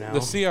lot, The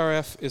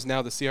CRF is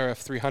now the CRF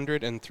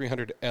 300 and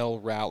 300L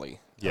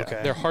Rally. Yeah.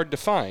 Okay. They're hard to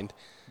find.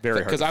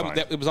 Very hard to find.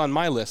 Because it was on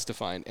my list to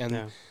find,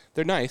 and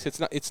they're nice.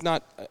 It's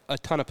not a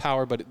ton of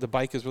power, but the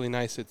bike is really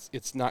nice.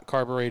 It's not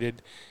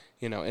carbureted,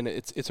 and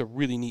it's a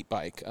really neat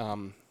bike.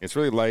 It's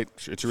really light.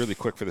 It's really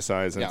quick for the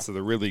size, and so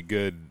they're really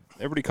good.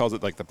 Everybody calls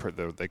it like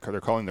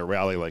they're calling the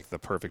Rally like the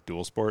perfect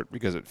dual sport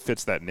because it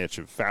fits that niche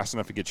of fast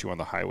enough to get you on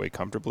the highway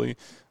comfortably,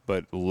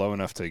 but low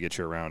enough to get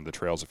you around the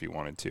trails if you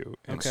wanted to,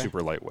 and super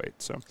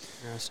lightweight. So,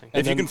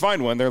 if you can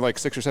find one, they're like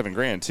 $6 or $7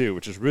 grand too,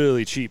 which is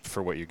really cheap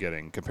for what you're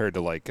getting compared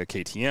to like a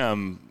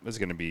KTM is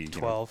going to be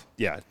 12.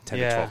 10 to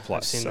 12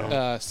 plus.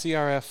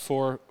 CRF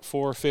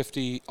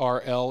 450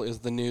 RL is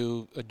the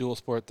new dual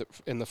sport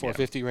in the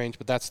 450 range,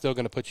 but that's still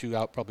going to put you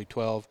out probably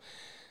 12.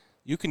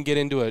 You can get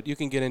into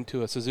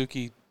a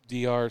Suzuki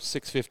DR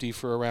 650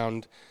 for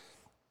around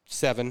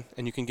 7,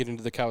 and you can get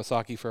into the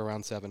Kawasaki for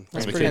around 7.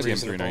 That's pretty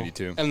reasonable.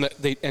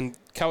 392. And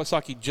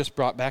Kawasaki just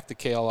brought back the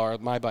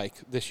KLR, my bike,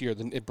 this year,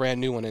 the brand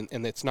new one,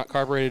 and it's not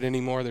carbureted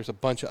anymore. There's a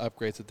bunch of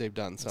upgrades that they've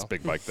done. So it's a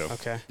big bike, though.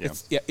 Okay.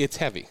 It's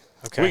heavy.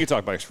 Okay. We can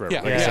talk bikes forever.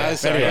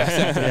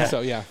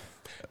 So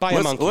buy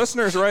a Monkey.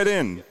 Listeners, write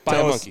in. Buy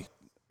a Monkey.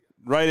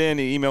 Write in,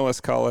 email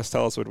us, call us,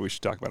 tell us what we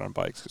should talk about on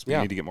bikes because we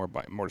need to get more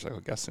motorcycle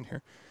guests in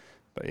here.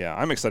 But yeah,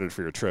 I'm excited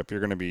for your trip. You're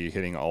going to be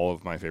hitting all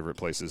of my favorite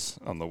places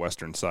on the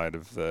western side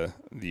of the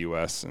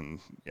U.S.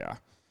 And yeah,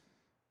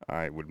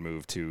 I would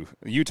move to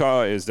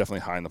Utah is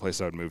definitely high in the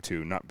places I would move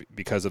to, not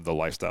because of the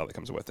lifestyle that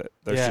comes with it.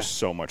 There's just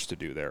so much to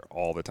do there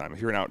all the time.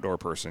 If you're an outdoor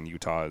person,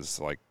 Utah is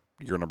like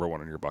your number one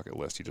on your bucket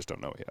list. You just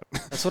don't know it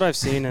yet. That's what I've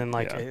seen, and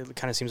it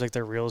kind of seems like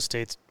their real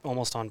estate's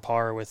almost on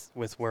par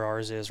with where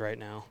ours is right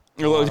now.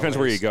 Well, it depends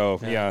where you go.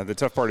 Yeah, the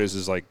tough part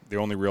is like the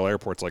only real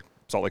airport's like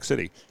Salt Lake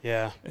City.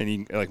 Yeah.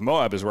 And like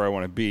Moab is where I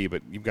want to be,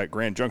 but you've got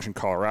Grand Junction,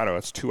 Colorado.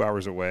 It's 2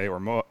 hours away,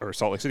 or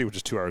Salt Lake City, which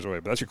is 2 hours away.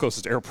 But that's your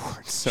closest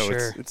airport. So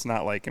it's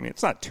not like,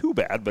 it's not too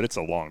bad, but it's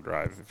a long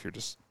drive if you're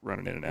just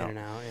running in and out.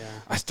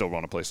 I still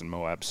want a place in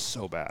Moab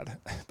so bad,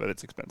 but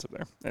it's expensive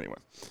there. Anyway.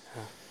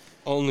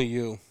 Only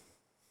you.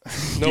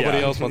 Nobody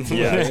else wants to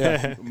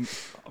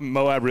live.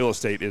 Moab real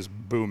estate is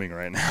booming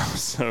right now,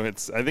 so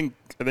I think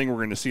we're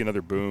going to see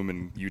another boom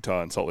in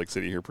Utah and Salt Lake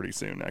City here pretty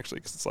soon, actually,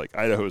 because it's like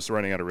Idaho's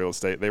running out of real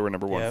estate. They were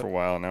number one for a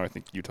while, and now I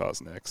think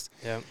Utah's next.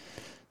 Yeah.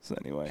 So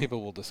anyway,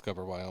 people will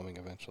discover Wyoming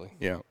eventually.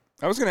 Yeah,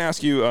 I was going to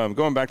ask you,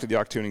 going back to the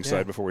Achtuning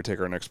side before we take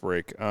our next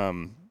break.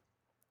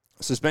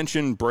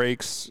 suspension,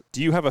 brakes.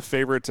 Do you have a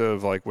favorite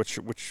of like which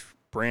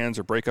brands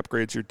or brake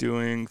upgrades you're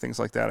doing, things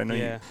like that? I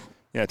know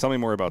Yeah, tell me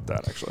more about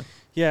that, actually.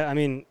 Yeah, I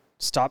mean,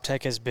 Stop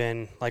Tech has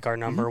been like our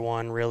number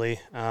one, really,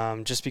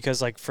 just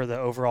because like for the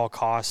overall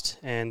cost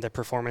and the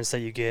performance that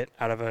you get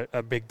out of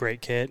a big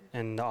brake kit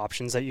and the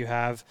options that you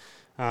have,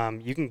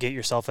 you can get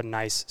yourself a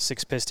nice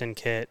 6-piston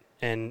kit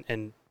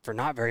and for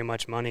not very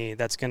much money,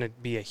 that's going to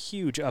be a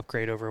huge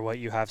upgrade over what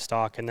you have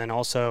stock. And then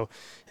also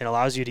it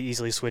allows you to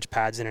easily switch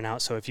pads in and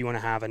out. So if you want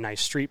to have a nice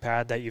street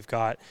pad that you've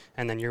got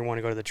and then you want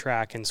to go to the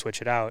track and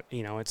switch it out,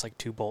 it's like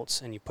 2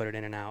 bolts and you put it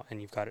in and out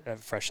and you've got a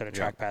fresh set of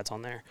track pads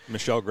on there.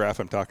 Michelle Graff,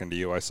 I'm talking to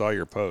you. I saw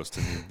your post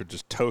and you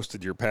just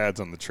toasted your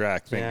pads on the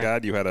track. Thank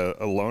God you had a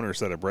loaner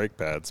set of brake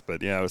pads.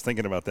 But yeah, I was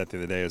thinking about that the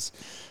other day. Is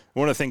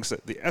one of the things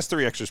that the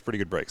S3 Extra is pretty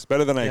good brakes,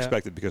 better than I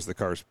expected because the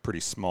car is pretty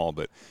small.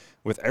 But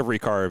with every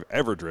car I've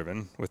ever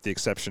driven, with the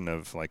exception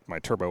of like my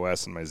Turbo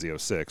S and my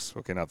Z06,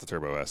 okay, not the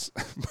Turbo S,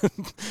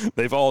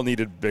 they've all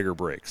needed bigger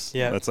brakes.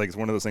 Yeah, that's like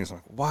one of those things.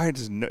 Like, why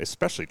does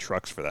especially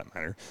trucks for that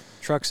matter?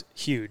 Trucks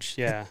huge,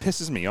 yeah. It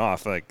pisses me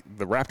off. Like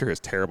the Raptor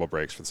has terrible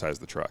brakes for the size of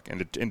the truck,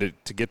 and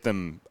to get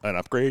them an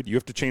upgrade, you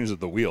have to change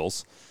the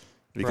wheels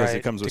because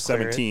it comes with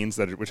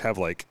 17s which have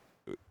like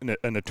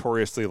a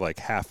notoriously like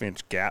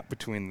half-inch gap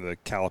between the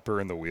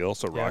caliper and the wheel,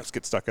 so rocks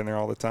get stuck in there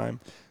all the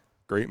time.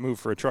 Great move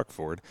for a truck,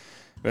 Ford.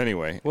 But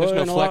anyway, there's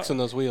no flex on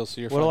those wheels,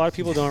 so you're fine. What a lot of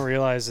people don't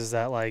realize is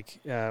that like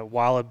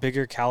while a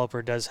bigger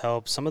caliper does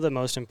help, some of the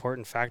most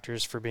important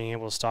factors for being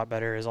able to stop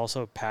better is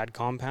also pad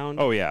compound.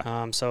 Oh yeah.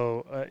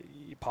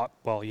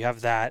 You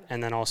have that,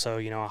 and then also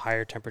a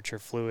higher temperature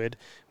fluid,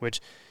 which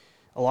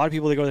a lot of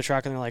people, they go to the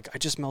track and they're like, I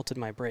just melted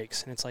my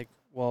brakes, and it's like,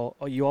 well,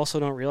 you also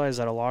don't realize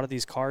that a lot of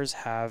these cars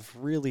have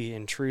really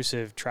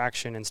intrusive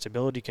traction and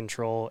stability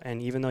control,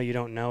 and even though you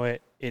don't know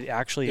it, it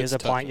actually is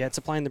applying. Yeah, it's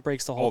applying the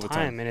brakes the whole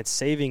time, and it's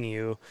saving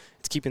you.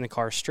 It's keeping the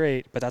car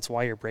straight, but that's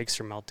why your brakes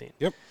are melting.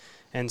 Yep.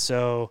 And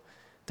so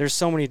there's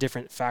so many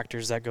different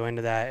factors that go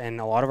into that, and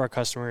a lot of our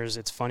customers,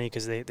 it's funny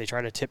because they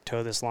try to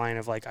tiptoe this line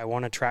of like, I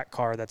want a track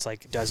car that's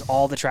like does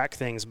all the track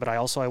things, but I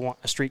want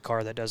a street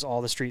car that does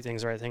all the street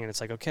things the right thing, and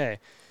it's like, okay.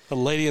 The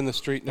lady in the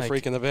street and the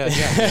freak in the bed.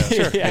 Yeah,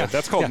 sure. Yeah,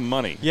 that's called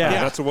money. Yeah,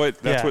 that's what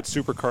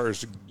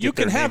supercars. You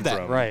can have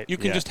that, right? You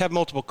can just have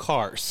multiple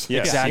cars.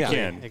 Yes, exactly. You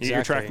can. Exactly.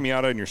 Your track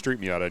Miata and your street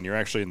Miata, and you're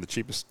actually in the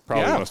cheapest,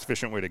 probably the most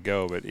efficient way to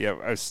go. But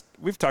yeah,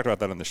 we've talked about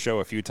that on the show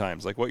a few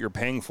times. Like what you're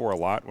paying for a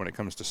lot when it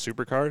comes to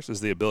supercars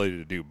is the ability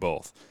to do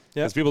both.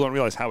 Because people don't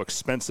realize how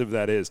expensive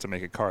that is to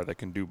make a car that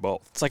can do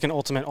both. It's like an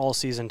ultimate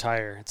all-season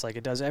tire. It's like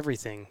it does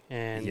everything,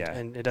 and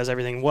it does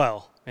everything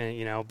well.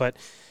 And but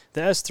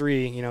the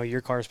S3,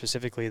 your car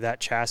specifically, that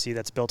chassis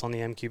that's built on the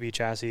MQB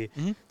chassis,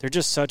 they're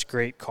just such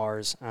great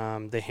cars.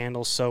 They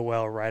handle so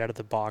well right out of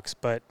the box.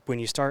 But when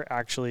you start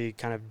actually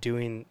kind of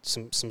doing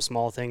some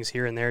small things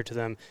here and there to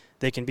them,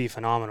 they can be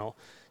phenomenal.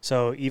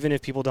 So even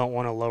if people don't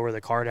want to lower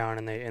the car down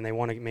and they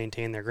want to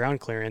maintain their ground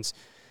clearance,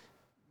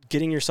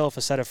 getting yourself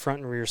a set of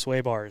front and rear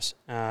sway bars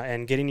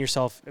and getting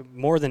yourself,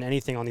 more than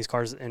anything on these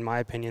cars, in my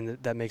opinion,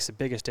 that makes the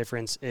biggest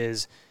difference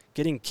is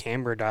getting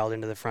camber dialed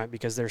into the front,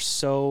 because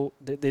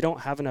they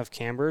don't have enough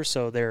camber,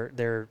 so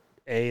the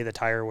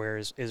tire wear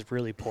is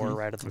really poor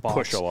right at the box.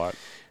 Push a lot.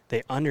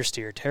 They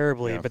understeer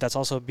terribly, but that's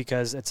also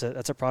because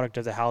that's a product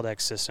of the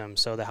Haldex system.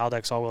 So the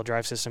Haldex all-wheel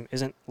drive system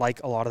isn't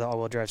like a lot of the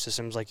all-wheel drive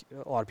systems. Like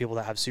a lot of people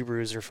that have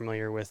Subarus are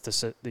familiar with the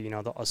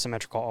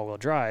symmetrical all-wheel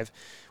drive,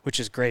 which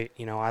is great.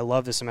 I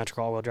love the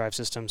symmetrical all-wheel drive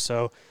system.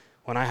 So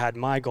when I had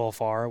my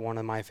Golf R, one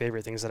of my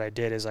favorite things that I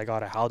did is I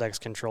got a Haldex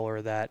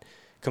controller that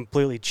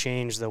completely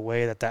changed the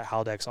way that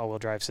Haldex all-wheel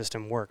drive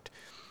system worked.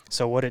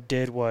 So what it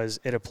did was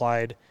it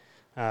applied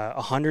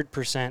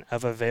 100%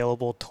 of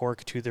available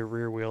torque to the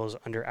rear wheels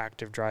under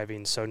active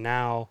driving. So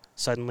now,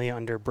 suddenly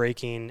under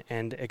braking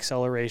and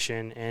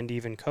acceleration and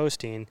even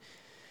coasting,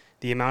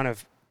 the amount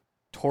of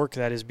torque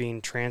that is being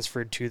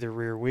transferred to the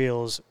rear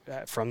wheels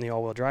from the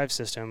all-wheel drive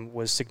system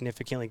was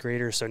significantly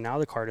greater. So now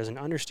the car doesn't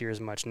understeer as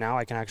much. Now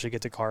I can actually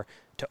get the car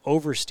to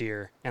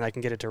oversteer, and I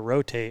can get it to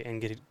rotate and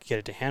get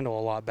it to handle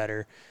a lot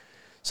better.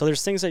 So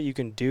there's things that you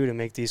can do to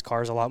make these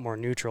cars a lot more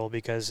neutral,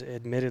 because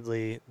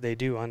admittedly they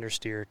do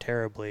understeer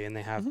terribly and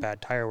they have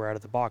bad tire wear out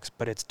of the box,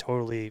 but it's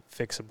totally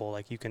fixable.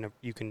 Like you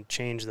can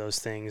change those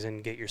things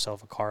and get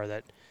yourself a car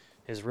that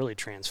is really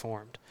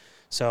transformed.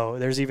 So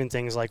there's even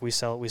things like we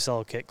sell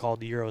a kit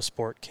called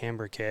Eurosport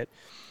Camber Kit,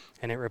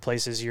 and it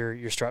replaces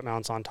your strut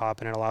mounts on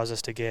top, and it allows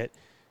us to get,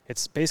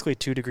 it's basically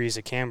 2 degrees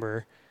of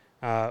camber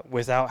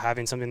without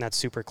having something that's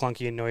super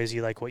clunky and noisy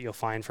like what you'll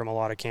find from a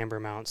lot of camber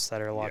mounts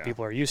that a lot of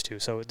people are used to.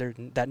 So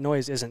that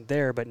noise isn't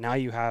there, but now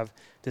you have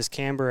this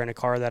camber in a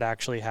car that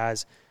actually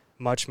has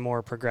much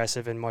more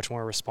progressive and much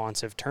more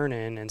responsive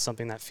turn-in, and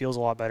something that feels a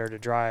lot better to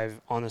drive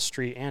on the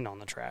street and on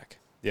the track.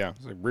 Yeah,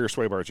 so rear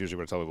sway bar is usually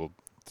what I tell people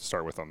to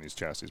start with on these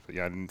chassis. But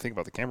yeah, I didn't think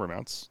about the camber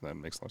mounts. That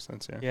makes a lot of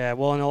sense, yeah. Yeah,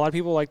 well, and a lot of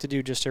people like to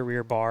do just a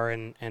rear bar,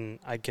 and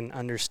I can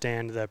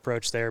understand the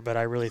approach there, but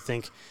I really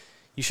think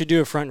you should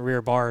do a front and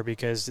rear bar,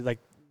 because like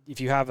if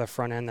you have a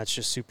front end that's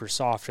just super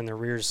soft and the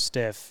rear's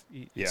stiff,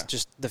 it's Yeah.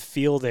 just the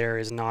feel there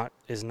is not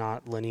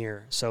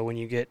linear. So when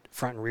you get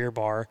front and rear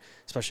bar,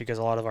 especially because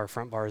a lot of our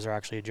front bars are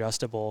actually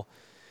adjustable,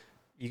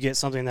 you get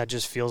something that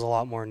just feels a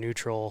lot more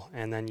neutral,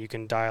 and then you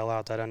can dial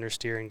out that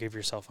understeer and give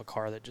yourself a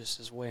car that just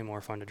is way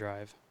more fun to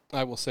drive.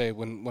 I will say,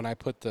 when I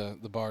put the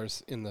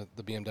bars in the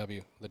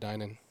BMW, the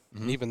Dynan,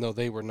 and even though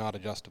they were not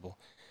adjustable,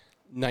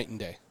 night and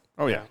day.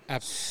 Oh, yeah.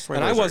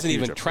 And I wasn't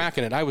even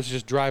tracking it. I was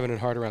just driving it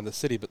hard around the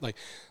city. But,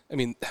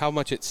 how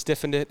much it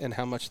stiffened it and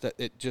how much that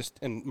it just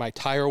 – and my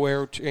tire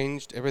wear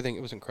changed, everything.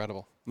 It was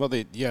incredible. Well,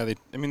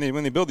 when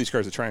they build these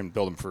cars, they try and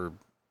build them for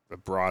a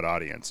broad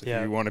audience.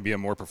 If you want to be a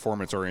more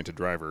performance-oriented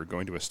driver,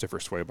 going to a stiffer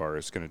sway bar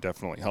is going to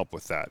definitely help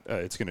with that.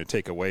 It's going to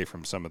take away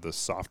from some of the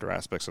softer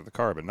aspects of the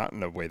car, but not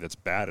in a way that's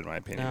bad, in my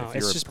opinion. No,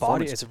 it's just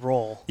body. It's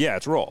roll. Yeah,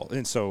 it's roll.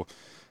 And so,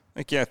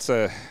 it's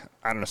I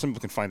don't know. Some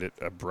people can find it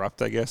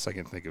abrupt, I guess. I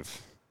can think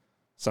of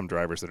some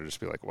drivers that are just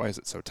be like, why is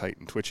it so tight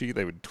and twitchy?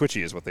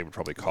 Twitchy is what they would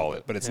probably call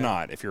it, but it's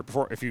not. If you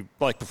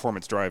like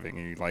performance driving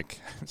and you like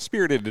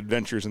spirited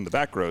adventures in the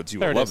back roads, you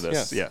will love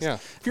this. Yes. Yeah.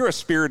 If you're a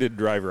spirited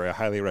driver, I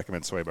highly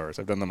recommend sway bars.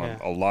 I've done them on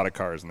a lot of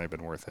cars and they've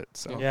been worth it.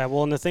 So yeah,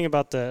 well, and the thing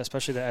about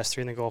especially the S3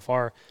 and the Golf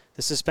R,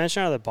 the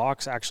suspension out of the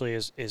box actually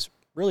is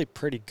really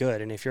pretty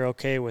good. And if you're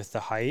okay with the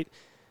height,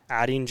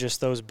 adding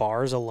just those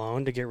bars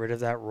alone to get rid of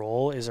that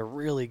roll is a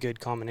really good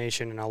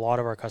combination, and a lot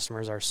of our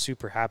customers are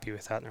super happy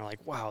with that, and they're like,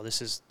 wow,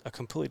 this is a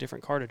completely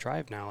different car to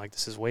drive now. Like,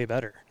 this is way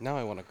better. Now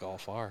I want a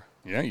Golf R.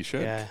 Yeah, you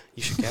should. Yeah,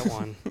 you should get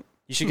one.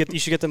 You should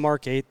get the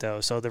Mark 8 though.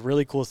 So the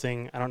really cool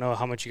thing, I don't know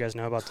how much you guys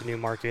know about the new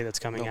Mark 8 that's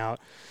coming out.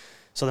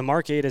 So the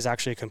Mark 8 is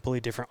actually a completely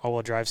different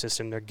all-wheel drive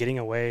system. They're getting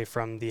away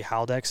from the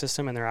Haldex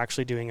system, and they're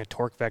actually doing a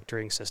torque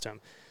vectoring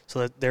system. So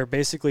that they're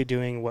basically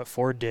doing what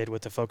Ford did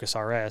with the Focus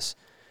RS.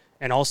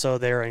 And also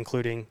they're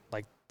including,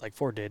 like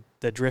Ford did,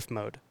 the drift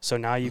mode. So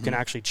now you can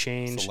actually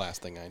change. It's the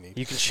last thing I need.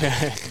 You can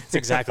it's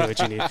exactly what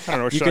you need. I don't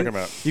know what you're talking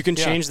about. You can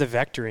change the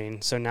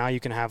vectoring. So now you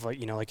can have like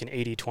an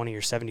 80-20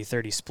 or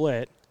 70-30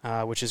 split,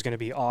 which is going to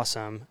be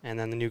awesome. And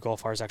then the new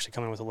Golf R is actually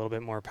coming with a little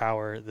bit more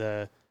power.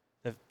 The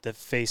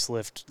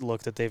facelift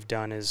look that they've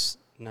done is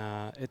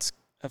it's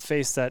a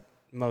face that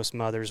most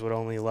mothers would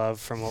only love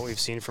from what we've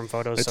seen from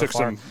photos so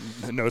far. They took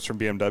some notes from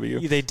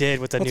BMW. They did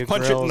with the new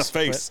punch grills. It in the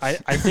face.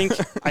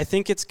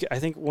 I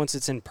think once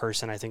it's in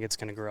person, I think it's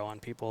going to grow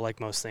on people like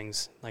most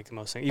things. I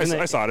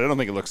saw it. I don't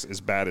think it looks as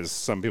bad as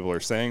some people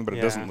are saying, but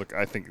it doesn't look.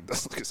 I think it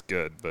doesn't look as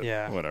good. But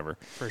whatever.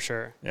 For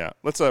sure. Yeah.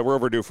 We're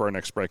overdue for our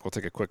next break. We'll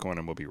take a quick one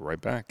and we'll be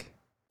right back.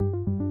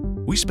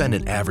 We spend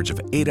an average of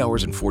 8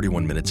 hours and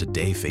 41 minutes a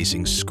day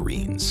facing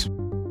screens.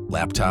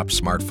 Laptops,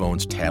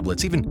 smartphones,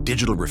 tablets, even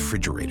digital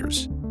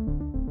refrigerators.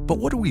 But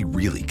what are we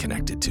really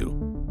connected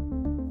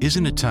to?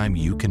 Isn't it time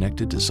you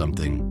connected to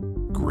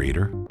something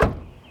greater?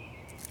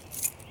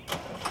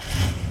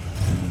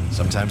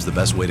 Sometimes the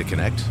best way to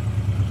connect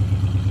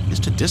is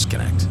to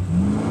disconnect.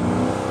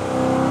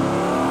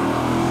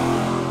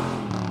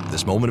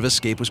 This moment of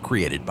escape was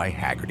created by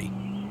Haggerty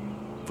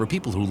for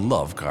people who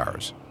love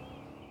cars.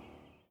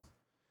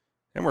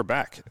 And we're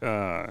back.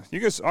 You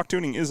guys,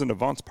 Achtuning is an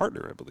Avance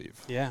partner, I believe.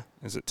 Yeah.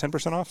 Is it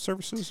 10% off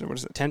services, or what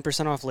is it?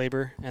 10% off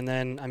labor. And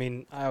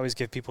then, I always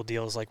give people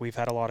deals. Like, we've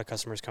had a lot of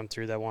customers come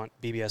through that want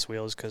BBS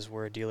wheels because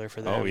we're a dealer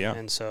for them. Oh, yeah.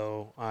 And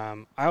so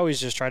I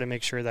always just try to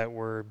make sure that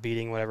we're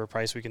beating whatever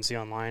price we can see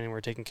online, and we're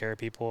taking care of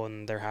people,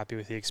 and they're happy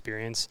with the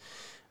experience.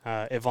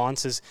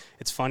 Avance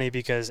it's funny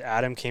because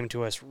Adam came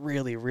to us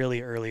really,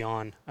 really early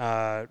on,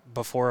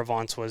 before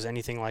Avance was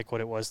anything like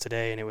what it was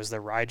today, and it was the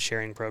ride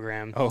sharing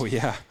program. Oh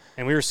yeah.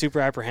 And we were super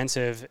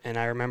apprehensive, and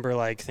I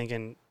remember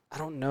thinking, I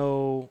don't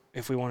know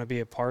if we want to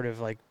be a part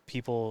of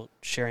people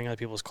sharing other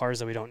people's cars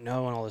that we don't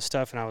know and all this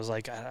stuff. And I was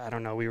like, I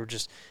don't know. We were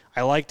just,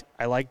 I liked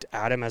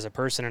Adam as a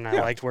person, and I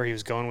liked where he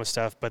was going with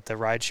stuff, but the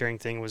ride sharing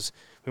thing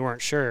we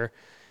weren't sure.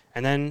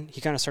 And then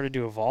he kind of started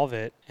to evolve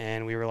it,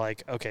 and we were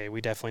like, okay,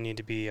 we definitely need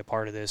to be a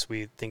part of this.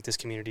 We think this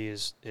community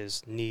is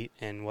neat,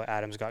 and what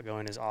Adam's got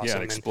going is awesome. Yeah,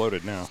 it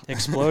exploded now.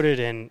 Exploded,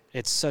 and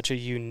it's such a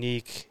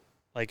unique,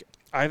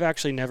 I've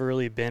actually never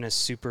really been a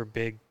super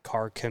big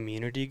car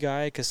community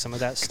guy because some of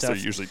that stuff. They're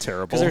usually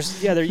terrible.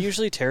 They're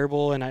usually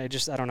terrible, and I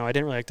don't know. I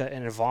didn't really like that.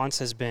 And Avance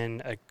has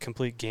been a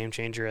complete game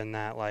changer in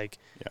that.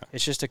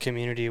 It's just a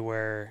community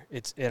where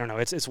it's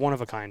one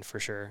of a kind for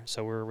sure.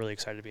 So we're really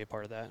excited to be a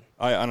part of that.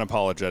 I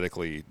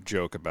unapologetically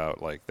joke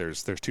about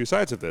there's two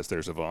sides of this.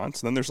 There's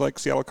Avance, and then there's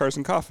Seattle Cars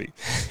and Coffee,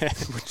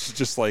 which is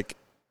just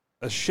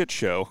a shit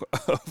show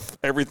of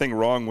everything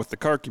wrong with the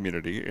car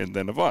community, and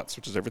then Avance,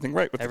 which is everything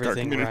right with the car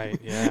community. Everything right,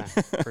 yeah,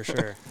 for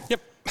sure.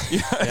 Yep.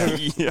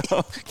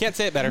 Can't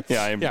say it better.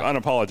 Yeah, I'm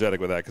unapologetic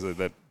with that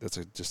because that's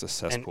just a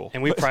cesspool.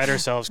 And we pride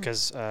ourselves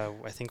because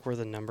I think we're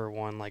the number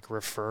one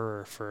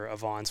referrer for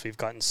Avance. We've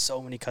gotten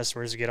so many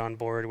customers to get on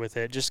board with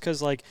it just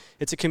because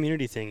it's a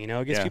community thing.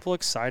 It gets people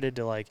excited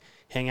to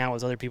hang out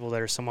with other people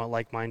that are somewhat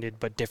like-minded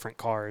but different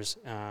cars,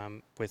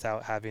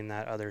 without having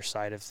that other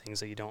side of things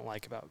that you don't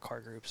like about car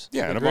groups.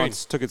 Yeah, and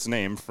Avance took its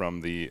name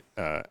from the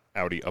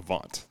Audi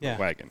Avant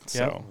wagon. Yep.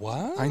 So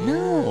what? I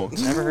know.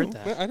 Never heard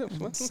that. I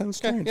don't. So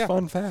strange. Yeah.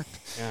 Fun fact.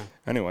 Yeah.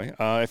 Anyway,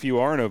 if you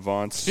are an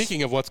Avant,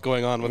 Speaking of what's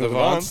going on with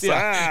Avants,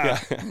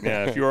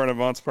 Avants, if you are an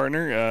Avants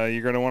partner,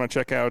 you're going to want to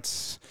check out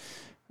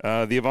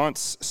the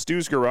Avants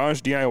Stu's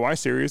Garage DIY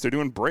series. They're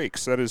doing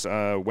brakes. That is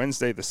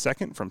Wednesday the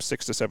 2nd from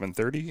 6 to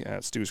 7:30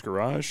 at Stu's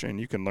Garage,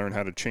 and you can learn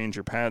how to change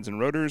your pads and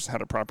rotors, how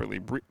to properly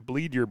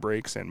bleed your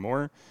brakes, and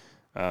more.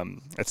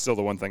 That's still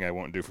the one thing I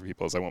won't do for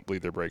people is I won't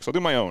bleed their brakes. I'll do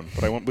my own,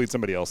 but I won't bleed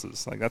somebody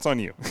else's. Like, that's on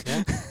you.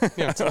 Yeah,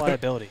 it's a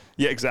liability.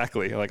 Yeah,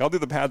 exactly. Like, I'll do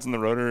the pads and the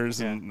rotors,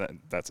 and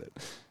that's it.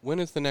 When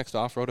is the next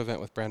off-road event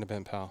with Brandon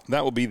Ben Powell?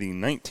 That will be the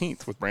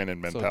 19th with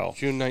Brandon Ben Powell.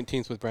 June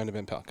 19th with Brandon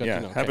Ben Powell. Good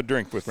to know. Have a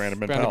drink with Brandon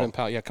Ben Brandon Powell. Ben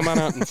Powell. Yeah, come on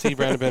out and see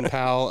Brandon Ben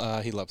Powell.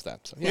 He loves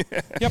that. So, yeah.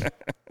 Yep.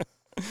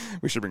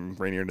 We should bring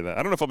Rainier into that.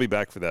 I don't know if I'll be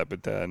back for that,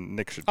 but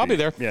Nick should I'll be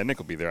there. Yeah, Nick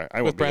will be there.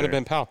 I with won't be Brandon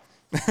there. Ben Powell.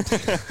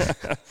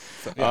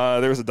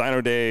 There was a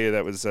dyno day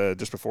that was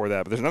just before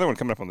that, but there's another one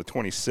coming up on the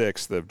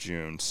 26th of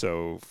June.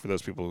 So for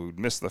those people who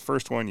missed the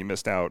first one, you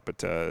missed out, but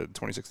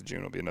 26th of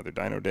June will be another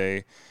dyno day.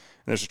 And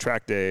there's a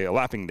track day, a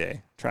lapping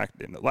day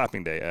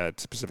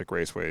at Pacific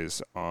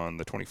Raceways on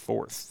the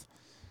 24th.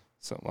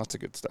 So lots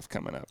of good stuff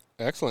coming up.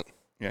 Excellent.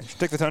 Yeah, you should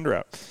take the Tundra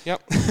out.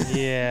 Yep.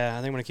 Yeah,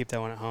 I think I'm going to keep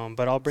that one at home,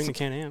 but I'll bring the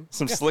Can-Am.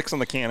 Some slicks on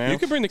the Can-Am. You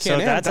can bring the Can-Am.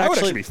 So that's that would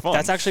actually be fun.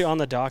 That's actually on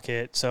the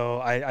docket.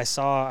 So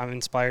I'm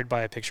inspired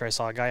by a picture I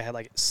saw. A guy had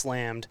like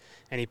slammed,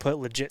 and he put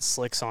legit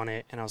slicks on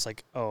it, and I was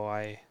like, oh,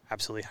 I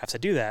absolutely have to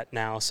do that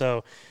now.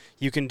 So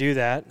you can do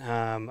that.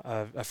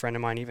 A friend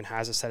of mine even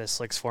has a set of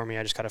slicks for me.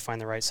 I just got to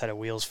find the right set of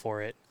wheels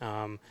for it.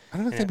 I don't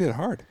know if they'd be that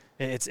hard.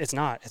 It's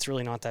not. It's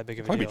really not that big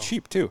of a Probably deal.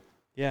 cheap, too.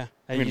 Yeah,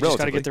 I mean, you just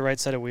got to get the right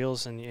set of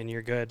wheels, and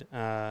you're good.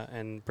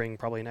 And bring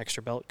probably an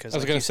extra belt because I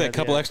was going to say a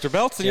couple extra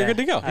belts, and you're good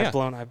to go. I've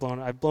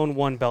blown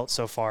one belt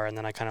so far, and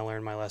then I kind of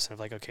learned my lesson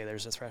of like, okay,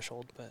 there's a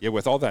threshold. But yeah,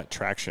 with all that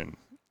traction,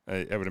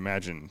 I would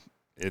imagine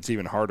it's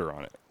even harder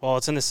on it. Well,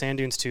 it's in the sand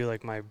dunes too,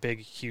 like my big,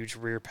 huge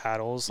rear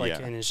paddles,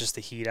 and it's just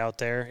the heat out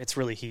there. It's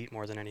really heat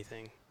more than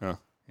anything. Oh,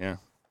 yeah.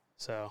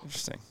 So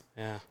interesting.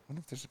 Yeah. I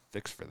wonder if there's a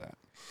fix for that.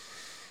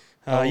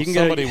 You can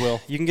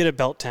get a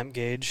belt temp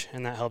gauge,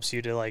 and that helps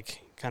you to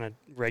like kind of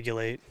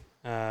regulate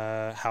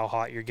how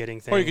hot you're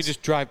getting things. Or you could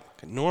just drive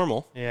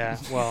normal. Yeah.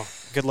 Well,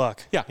 good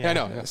luck. Yeah, I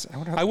know. Yes.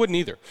 I wouldn't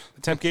either.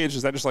 The temp gauge,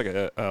 is that just like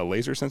a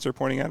laser sensor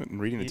pointing at it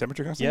and reading the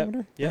temperature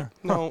constantly? Yeah.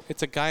 No,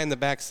 it's a guy in the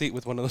back seat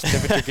with one of those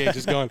temperature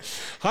gauges going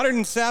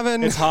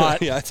 107. It's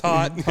hot. Yeah, it's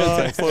hot.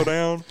 Slow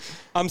down.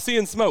 I'm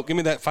seeing smoke. Give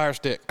me that fire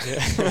stick.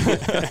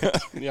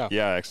 Yeah.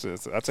 Yeah, actually,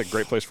 that's a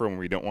great place for when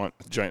we don't want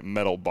a giant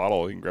metal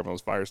bottle. You can grab one of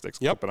those fire sticks,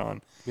 clip it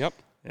on. Yep.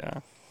 Yeah.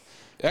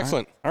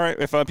 Excellent. All right.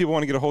 If people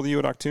want to get a hold of you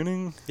at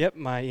Achtuning. Yep.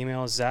 My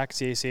email is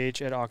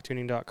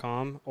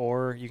zach@achtuning.com,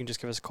 or you can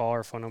just give us a call.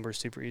 Our phone number is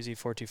super easy,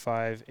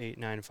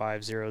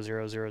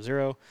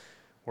 425-895-0000.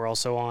 We're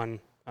also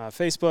on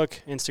Facebook,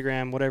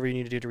 Instagram, whatever you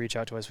need to do to reach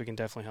out to us. We can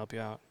definitely help you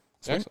out.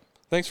 Excellent.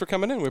 Thanks for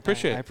coming in. We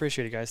appreciate it. I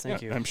appreciate it, guys.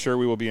 Thank you. I'm sure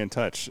we will be in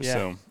touch. Yeah.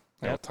 So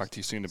I'll talk to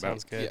you soon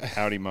about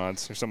Audi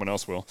mods, or someone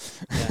else will.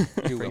 Yeah,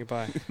 bring it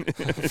by.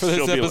 For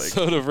this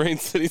episode of Rain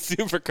City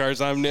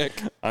Supercars, I'm Nick.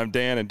 I'm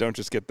Dan, and don't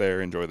just get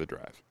there. Enjoy the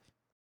drive.